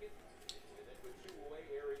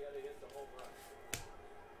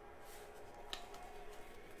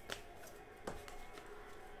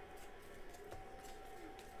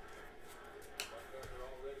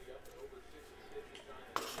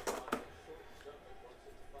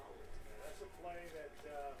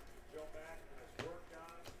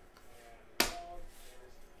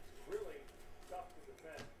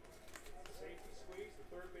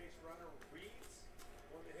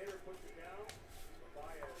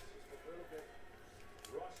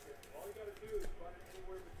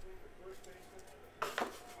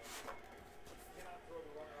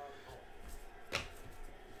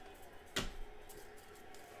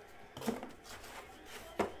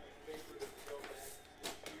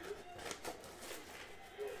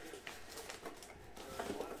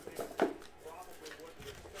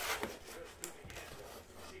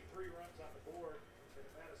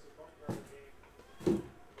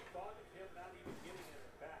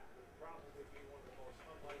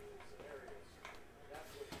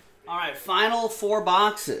 final 4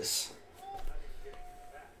 boxes.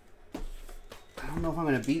 I don't know if I'm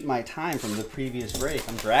going to beat my time from the previous break.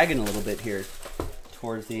 I'm dragging a little bit here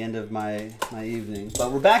towards the end of my evening.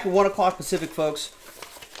 But we're back at 1 o'clock Pacific, folks.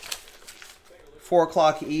 4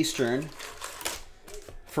 o'clock Eastern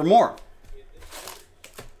for more.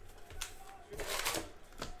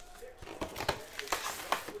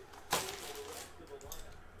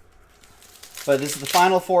 But this is the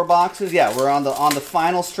final 4 boxes. Yeah, we're on the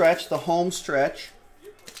final stretch, the home stretch.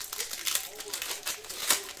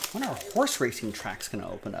 When are horse racing tracks going to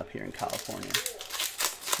open up here in California?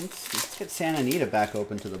 Let's get Santa Anita back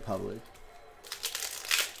open to the public.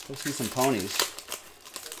 Go see some ponies.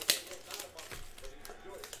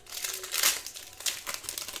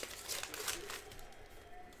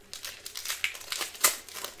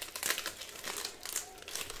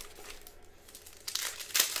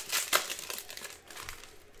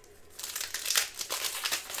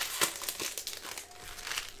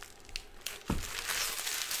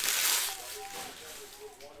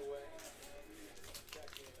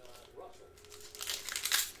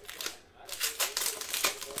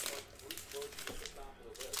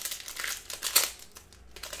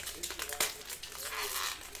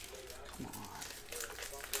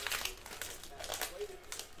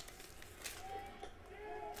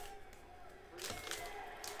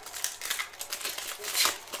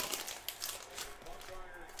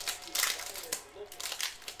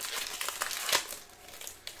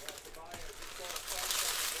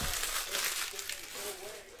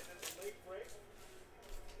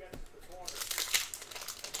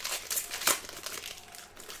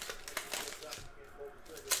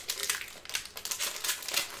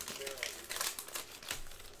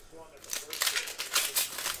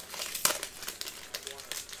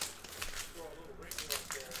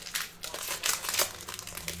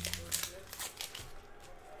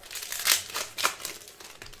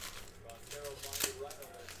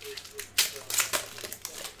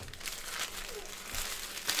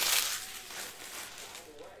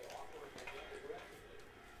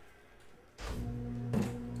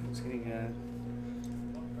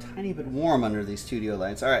 Tiny bit warm under these studio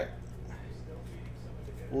lights. All right,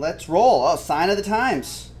 let's roll. Oh, sign of the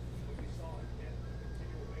times.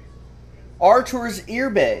 Artur's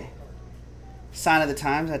Earbay. Sign of the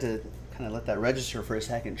times. I had to kind of let that register for a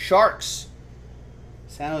second. Sharks.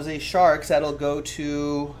 San Jose Sharks. That'll go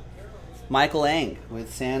to Michael Eng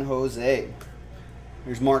with San Jose.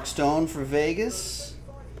 There's Mark Stone for Vegas.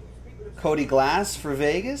 Cody Glass for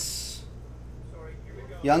Vegas.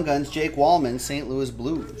 Young Guns, Jake Wallman, St. Louis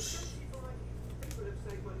Blues.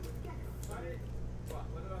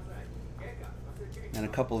 And a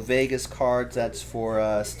couple of Vegas cards. That's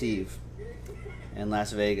for Steve in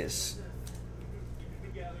Las Vegas.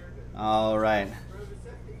 All right.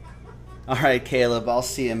 All right, Caleb. I'll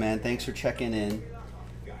see you, man. Thanks for checking in.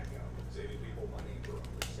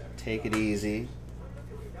 Take it easy.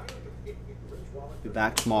 Be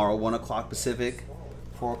back tomorrow, 1 o'clock Pacific.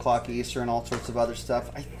 4 o'clock Eastern, all sorts of other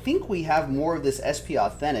stuff. I think we have more of this SP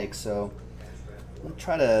Authentic, so I'll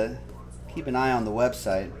try to keep an eye on the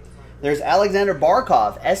website. There's Alexander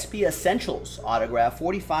Barkov, SP Essentials autograph,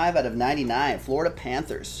 45 out of 99, Florida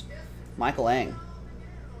Panthers. Michael Eng.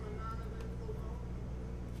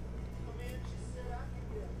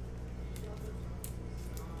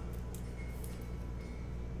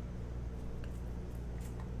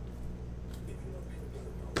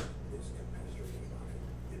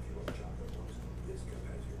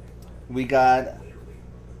 We got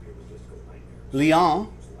Leon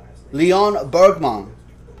Bergman,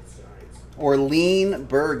 or Lean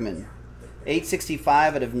Bergman,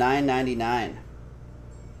 865 out of 999.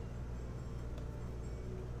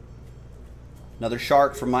 Another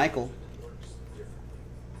shark for Michael.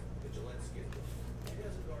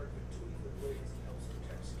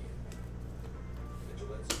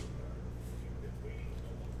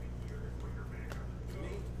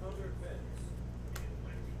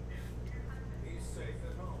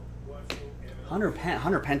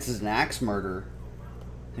 Hunter Pence is an axe murderer.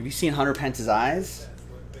 Have you seen Hunter Pence's eyes?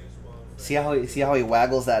 See how he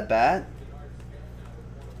waggles that bat?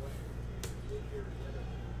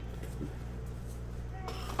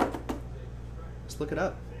 Just look it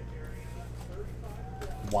up.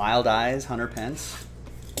 Wild eyes, Hunter Pence.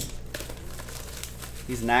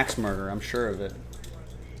 He's an axe murderer, I'm sure of it.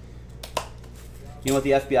 You know what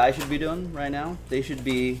the FBI should be doing right now? They should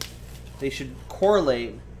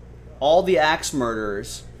correlate all the axe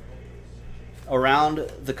murderers around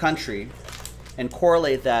the country and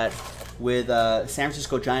correlate that with San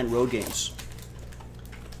Francisco Giant road games.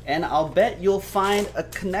 And I'll bet you'll find a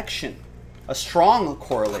connection, a strong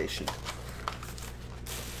correlation.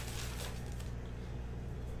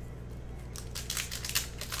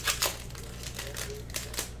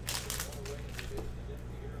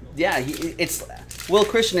 Yeah, it's Will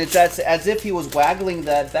Christian. It's as if he was waggling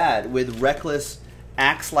that bat with reckless,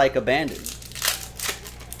 axe-like abandon.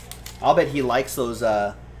 I'll bet he likes those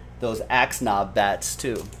axe knob bats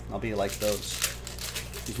too. I'll bet he likes those.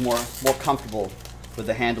 He's more comfortable with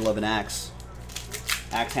the handle of an axe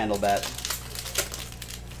handle bat.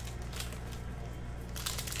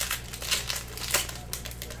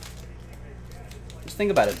 Just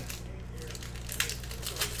think about it.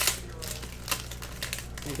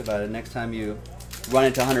 Think about it. Next time you run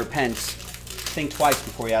into Hunter Pence, think twice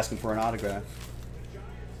before you ask him for an autograph.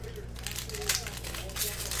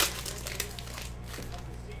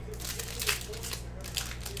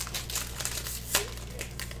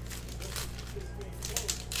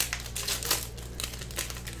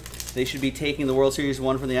 They should be taking the World Series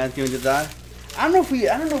one from the Avs, giving to die. I don't know if we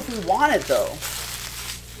want it though.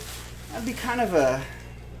 That'd be kind of a.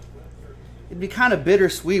 It'd be kind of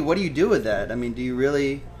bittersweet. What do you do with that? I mean, do you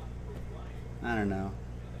really? I don't know.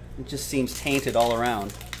 It just seems tainted all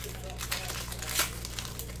around.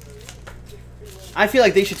 I feel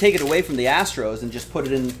like they should take it away from the Astros and just put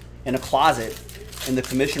it in a closet in the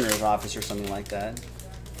commissioner's office or something like that.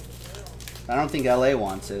 I don't think LA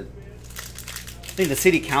wants it. I think the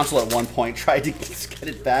city council at one point tried to get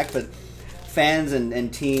it back, but fans and the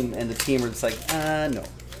team were just like, no,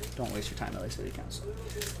 don't waste your time, LA City Council.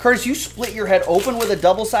 Curtis, you split your head open with a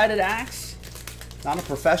double-sided axe? Not a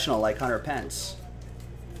professional like Hunter Pence.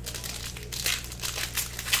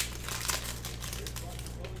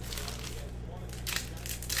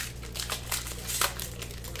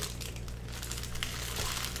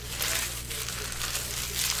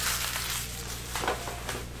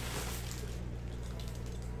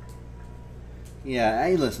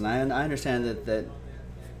 Yeah, listen. I understand that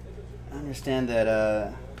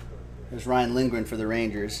there's Ryan Lindgren for the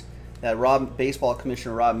Rangers. That baseball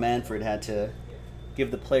commissioner Rob Manfred had to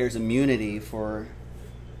give the players immunity for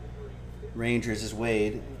Rangers'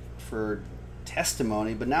 Wade for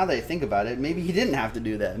testimony. But now that I think about it, maybe he didn't have to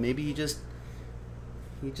do that. Maybe he just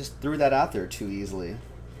threw that out there too easily.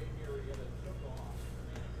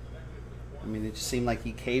 I mean, it just seemed like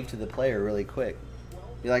he caved to the player really quick.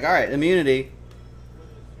 Be like, all right, immunity.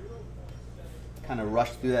 Kind of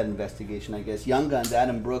rushed through that investigation, I guess. Young Guns,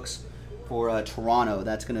 Adam Brooks for Toronto.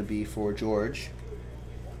 That's going to be for George,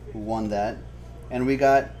 who won that. And we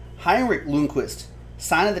got Heinrich Lundqvist,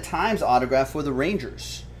 Sign of the Times autograph for the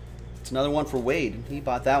Rangers. It's another one for Wade. He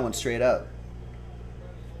bought that one straight up.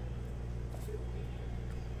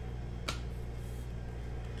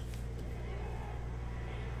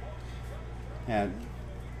 And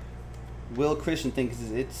Will Christian thinks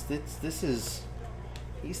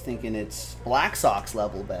he's thinking it's Black Sox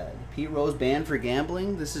level bad. Pete Rose banned for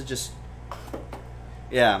gambling. This is just,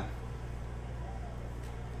 yeah.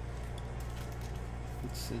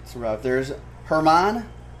 It's rough. There's Herman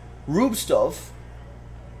Rubstov,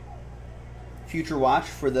 future watch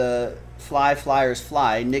for the Flyers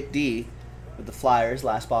Fly. Nick D with the Flyers,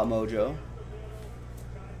 last spot mojo.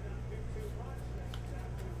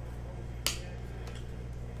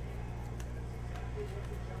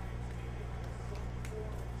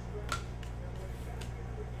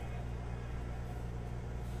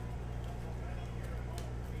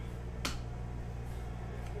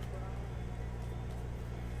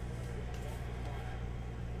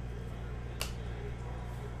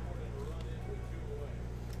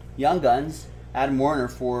 Young Guns, Adam Warner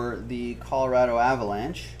for the Colorado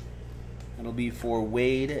Avalanche. It'll be for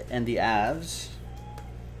Wade and the Avs.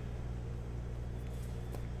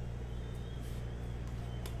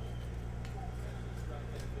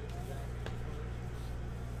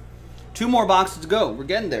 Two more boxes to go. We're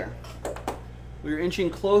getting there. We're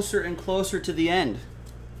inching closer and closer to the end.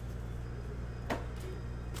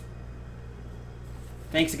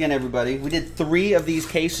 Thanks again, everybody. We did 3 of these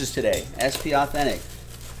cases today. SP Authentic.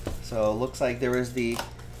 So it looks like there is the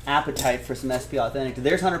appetite for some SP Authentic.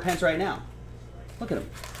 There's Hunter Pence right now. Look at him.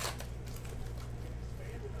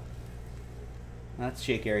 That's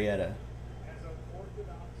Jake Arrieta.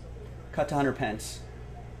 Cut to Hunter Pence.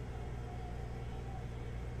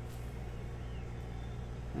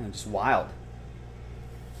 Just wild.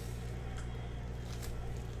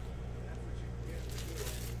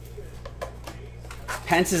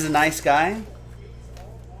 Pence is a nice guy.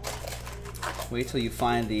 Wait till you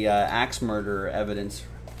find the axe murder evidence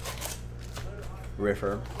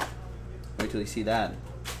riffer. Wait till you see that.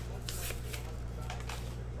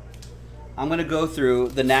 I'm going to go through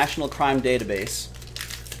the National Crime Database.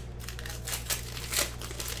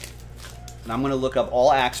 And I'm going to look up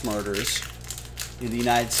all axe murders in the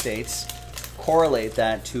United States, correlate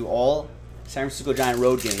that to all San Francisco Giant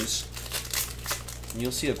road games, And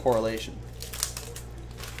you'll see a correlation,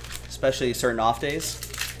 especially certain off days.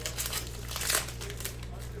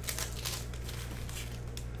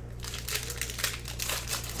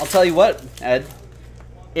 I'll tell you what, Ed,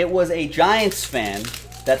 it was a Giants fan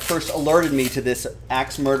that first alerted me to this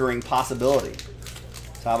axe murdering possibility.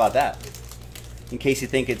 So how about that? In case you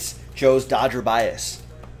think it's Joe's Dodger bias,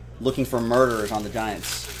 looking for murderers on the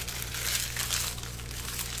Giants.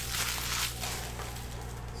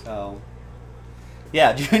 So,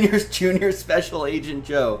 yeah, Junior Special Agent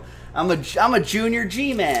Joe. I'm a Junior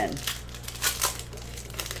G-man.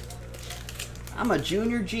 I'm a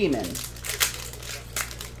Junior G-man.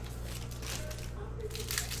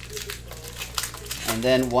 And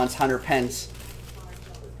then once Hunter Pence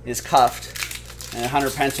is cuffed, and Hunter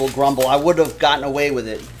Pence will grumble, I would have gotten away with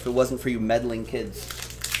it if it wasn't for you meddling kids.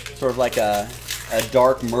 Sort of like a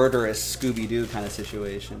dark, murderous Scooby-Doo kind of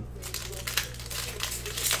situation.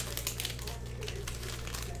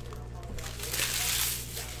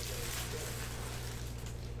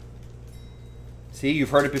 See, you've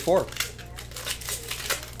heard it before.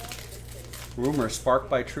 Rumor sparked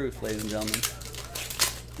by truth, ladies and gentlemen.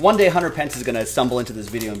 One day Hunter Pence is going to stumble into this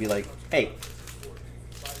video and be like, hey,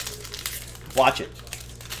 watch it.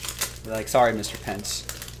 Be like, sorry, Mr. Pence.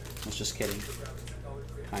 I was just kidding.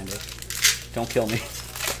 Kind of. Don't kill me.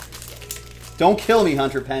 Don't kill me,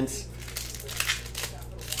 Hunter Pence.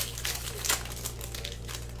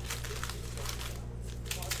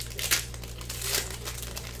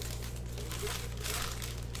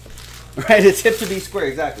 Right, it's hip to be square.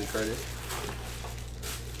 Exactly, Curtis.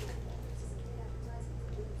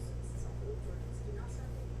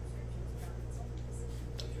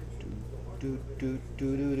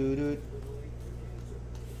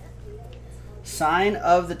 Sign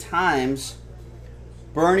of the Times,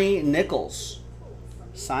 Bernie Nichols.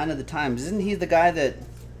 Sign of the Times. Isn't he the guy that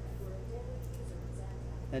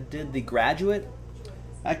did The Graduate?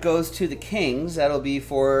 That goes to the Kings. That'll be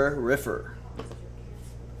for Riffer.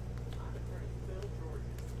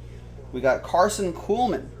 We got Carson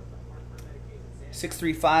Kuhlman.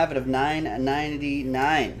 635 out of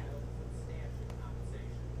 999.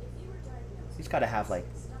 He's got to have, like,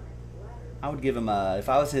 I would give him a, if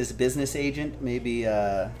I was his business agent, maybe,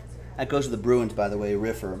 that goes to the Bruins, by the way,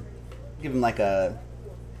 Riffer. Give him like a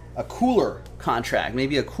cooler contract,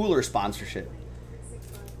 maybe a cooler sponsorship.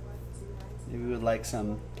 Maybe we would like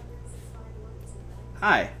some,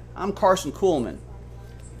 hi, I'm Carson Kuhlman.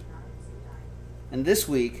 And this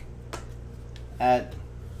week, at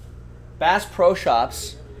Bass Pro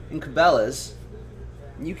Shops in Cabela's,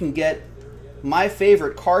 you can get my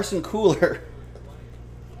favorite Carson cooler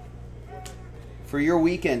for your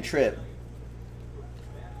weekend trip.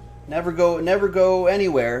 Never go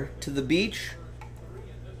anywhere, to the beach,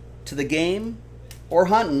 to the game, or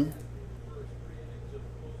hunting,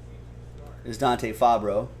 is Dante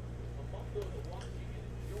Fabro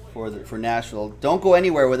for Nashville. Don't go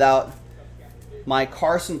anywhere without my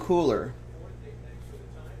Carson cooler.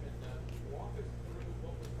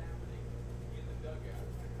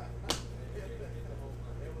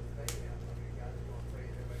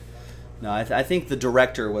 No, I think the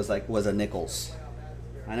director was a Nichols.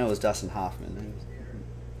 I know it was Dustin Hoffman.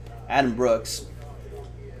 Adam Brooks.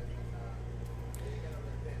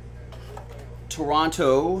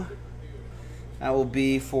 Toronto. That will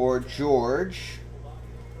be for George.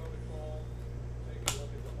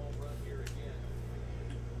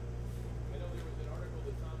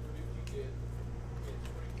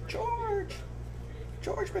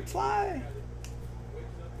 George McFly.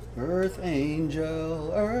 Earth Angel,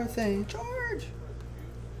 George.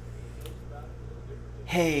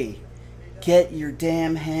 Hey, get your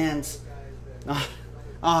damn hands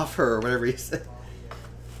off her, whatever he said.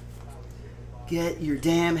 Get your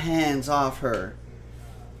damn hands off her.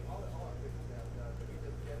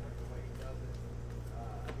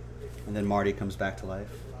 And then Marty comes back to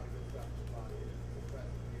life.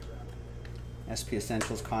 SP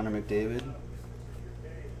Essentials, Connor McDavid.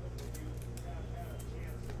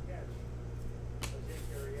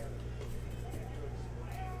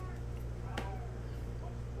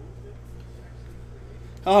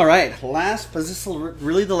 All right, last, is this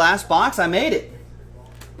really the last box? I made it.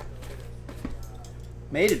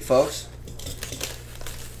 Made it, folks.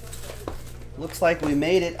 Looks like we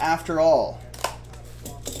made it after all.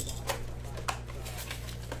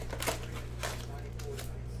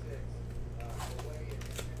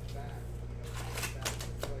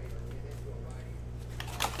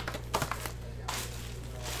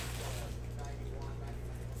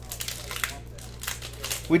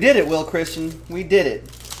 We did it, Will Christian. We did it.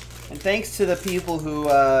 And thanks to the people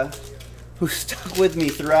who who stuck with me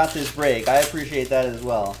throughout this break. I appreciate that as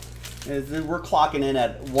well. We're clocking in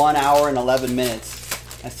at 1 hour and 11 minutes.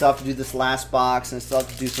 I still have to do this last box, and I still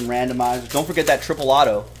have to do some randomizers. Don't forget that triple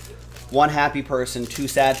auto. 1 happy person, 2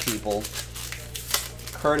 sad people.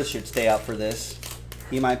 Curtis should stay up for this.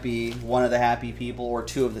 He might be 1 of the happy people or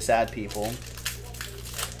 2 of the sad people.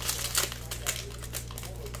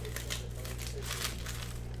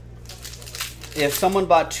 If someone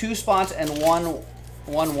bought 2 spots and 1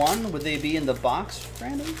 would they be in the box,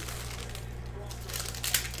 Brandon?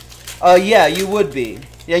 Yeah, you would be.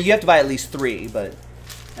 Yeah, you have to buy at least 3, but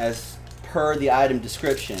as per the item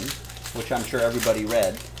description, which I'm sure everybody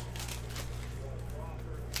read.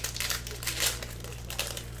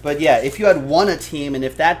 But yeah, if you had won a team and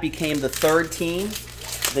if that became the 3rd team,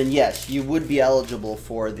 then yes, you would be eligible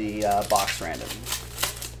for the box random.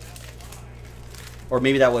 Or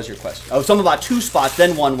maybe that was your question. Oh, someone bought 2 spots,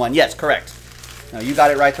 then 1. Yes, correct. No, you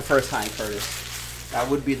got it right the first time, Curtis. That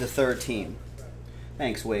would be the 3rd team.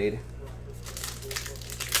 Thanks, Wade.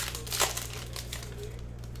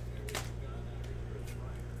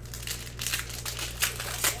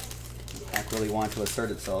 Pack really wanted to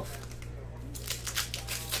assert itself.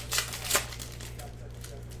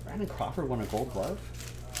 Brandon Crawford won a Gold Glove?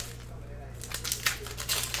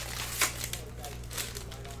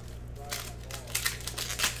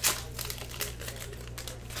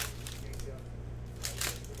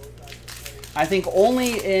 I think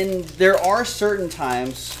only there are certain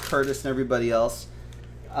times, Curtis and everybody else,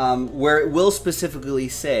 where it will specifically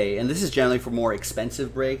say, and this is generally for more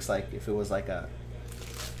expensive breaks, like if it was like a,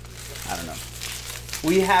 I don't know.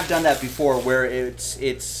 We have done that before where it's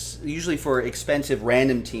usually for expensive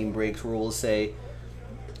random team breaks where we'll say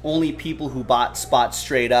only people who bought spots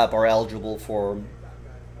straight up are eligible for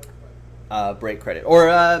break credit. Or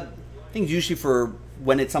I think usually for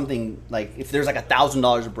when it's something like if there's like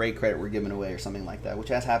 $1,000 of break credit we're giving away or something like that, which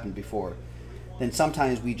has happened before, then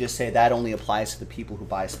sometimes we just say that only applies to the people who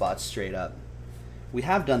buy spots straight up. We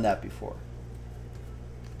have done that before.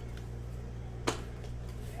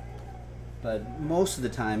 But most of the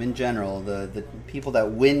time, in general, the people that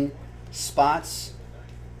win spots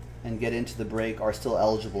and get into the break are still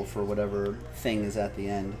eligible for whatever thing is at the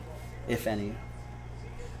end, if any.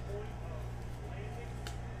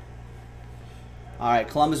 All right,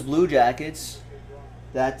 Columbus Blue Jackets.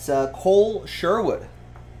 That's Cole Sherwood.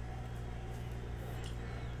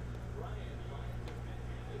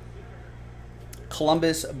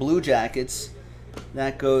 Columbus Blue Jackets.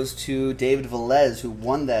 That goes to David Velez, who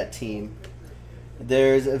won that team.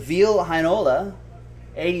 There's Ville Heinola,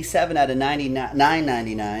 87 out of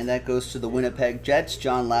 999. That goes to the Winnipeg Jets.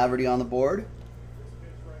 John Laverty on the board.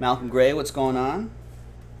 Malcolm Gray, what's going on?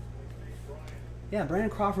 Yeah,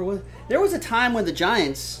 Brandon Crawford was. There was a time when the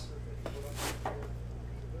Giants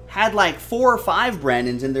had like 4 or 5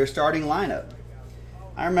 Brandons in their starting lineup.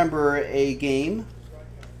 I remember a game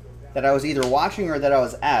that I was either watching or that I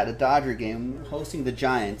was at, a Dodger game, hosting the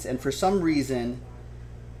Giants, and for some reason,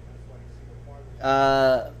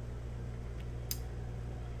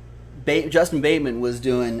 Justin Bateman was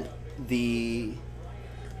doing the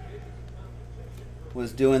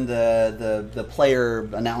player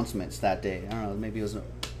announcements that day. I don't know, maybe it was,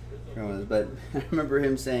 but I remember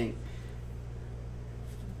him saying,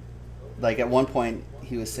 like at one point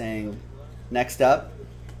he was saying, "Next up,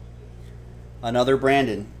 another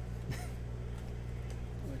Brandon,"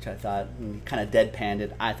 which I thought kind of deadpanned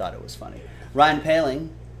it. I thought it was funny. Ryan Paling,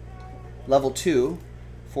 level 2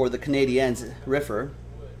 for the Canadiens, Riffer.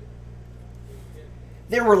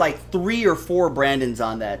 There were like 3 or 4 Brandons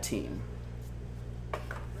on that team.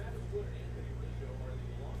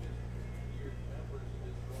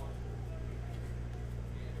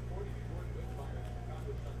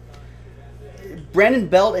 Brandon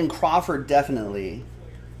Belt and Crawford definitely.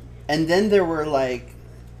 And then there were like,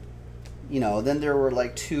 then there were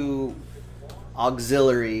like 2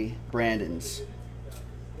 auxiliary Brandons.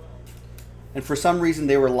 And for some reason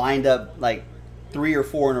they were lined up like 3 or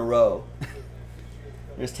 4 in a row.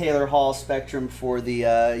 There's Taylor Hall Spectrum for the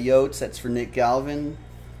Yotes. That's for Nick Galvin.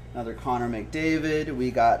 Another Connor McDavid.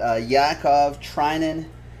 We got Yakov, Trinan,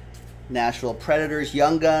 Nashville Predators,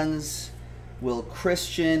 Young Guns, Will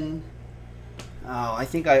Christian. Oh, I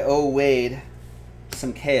think I owe Wade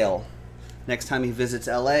some kale. Next time he visits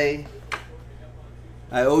LA,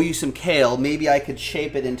 I owe you some kale. Maybe I could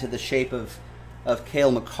shape it into the shape of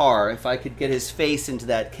Cale Makar. If I could get his face into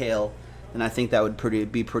that kale, then I think that would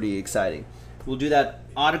be pretty exciting. We'll do that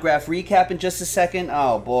autograph recap in just a second.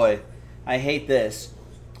 Oh boy, I hate this.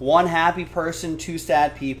 1 happy person, 2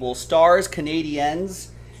 sad people. Stars, Canadiens,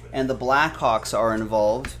 and the Blackhawks are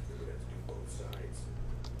involved.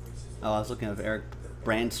 Oh, I was looking at Eric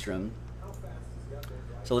Brandstrom.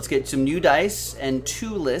 So let's get some new dice and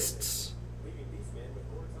 2 lists.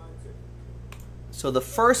 So the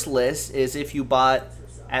first list is if you bought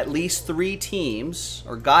at least 3 teams,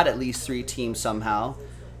 or got at least 3 teams somehow,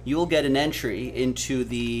 you'll get an entry into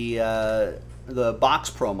the box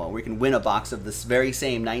promo where you can win a box of this very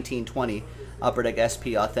same 1920 Upper Deck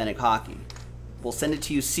SP Authentic Hockey. We'll send it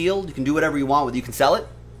to you sealed. You can do whatever you want with it. You can sell it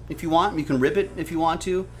if you want. You can rip it if you want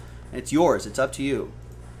to. It's yours. It's up to you.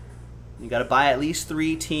 You got to buy at least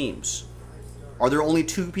 3 teams. Are there only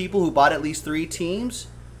 2 people who bought at least 3 teams?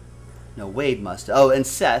 No, Wade must. Oh, and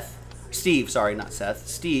Steve, sorry, not Seth.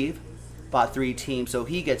 Steve bought 3 teams, so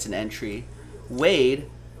he gets an entry. Wade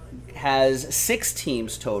has 6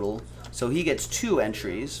 teams total, so he gets 2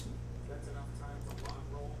 entries.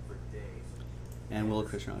 And Will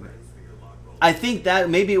Christian. I think that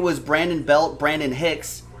maybe it was Brandon Belt, Brandon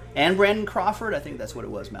Hicks, and Brandon Crawford. I think that's what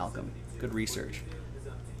it was, Malcolm. Good research.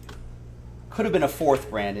 Could have been a 4th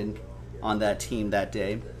Brandon on that team that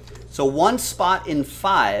day. So 1 spot in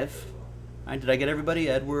 5. All right, did I get everybody?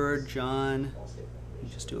 Edward, John. Let me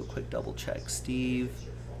just do a quick double check. Steve,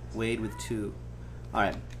 Wade with 2. All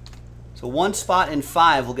right. So 1 spot in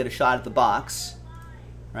 5 will get a shot at the box,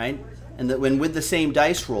 right? And when with the same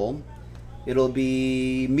dice roll, it'll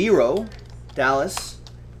be Miro, Dallas,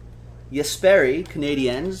 Jesperi,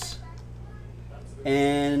 Canadiens,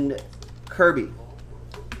 and Kirby,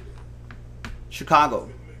 Chicago.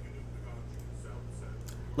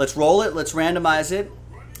 Let's roll it. Let's randomize it.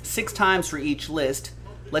 6 times for each list.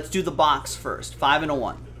 Let's do the box first. 5 and a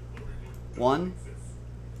 1. 1,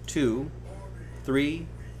 2, 3,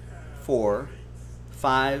 4,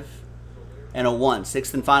 5, and a 1.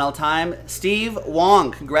 6th and final time. Steve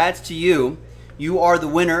Wong, congrats to you. You are the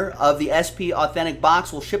winner of the SP Authentic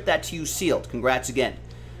box. We'll ship that to you sealed. Congrats again.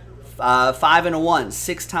 5 and a 1.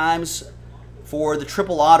 6 times for the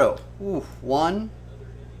triple auto. Ooh, 1,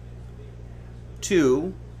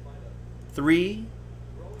 2, 3,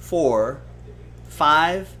 4,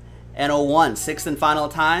 5, and a 1. 6th and final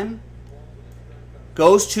time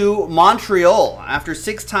goes to Montreal. After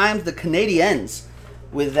 6 times, the Canadiens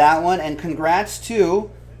with that one. And congrats to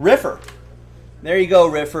Riffer. There you go,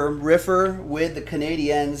 Riffer. Riffer with the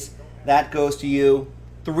Canadiens. That goes to you.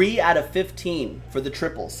 3 out of 15 for the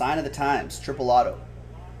triple. Sign of the times. Triple auto.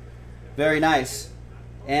 Very nice.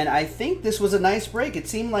 And I think this was a nice break. It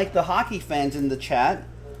seemed like the hockey fans in the chat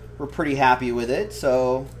were pretty happy with it.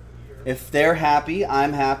 So if they're happy,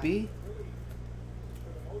 I'm happy.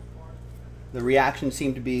 The reaction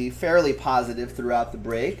seemed to be fairly positive throughout the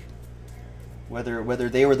break, whether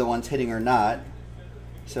they were the ones hitting or not.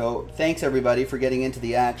 So thanks everybody for getting into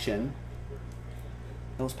the action.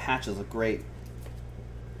 Those patches look great.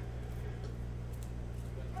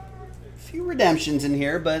 A few redemptions in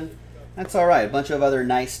here, but that's all right. A bunch of other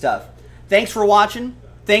nice stuff. Thanks for watching.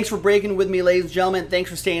 Thanks for breaking with me, ladies and gentlemen. Thanks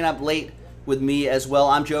for staying up late with me as well.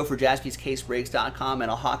 I'm Joe for JaspysCaseBreaks.com,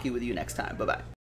 and I'll hockey with you next time. Bye-bye.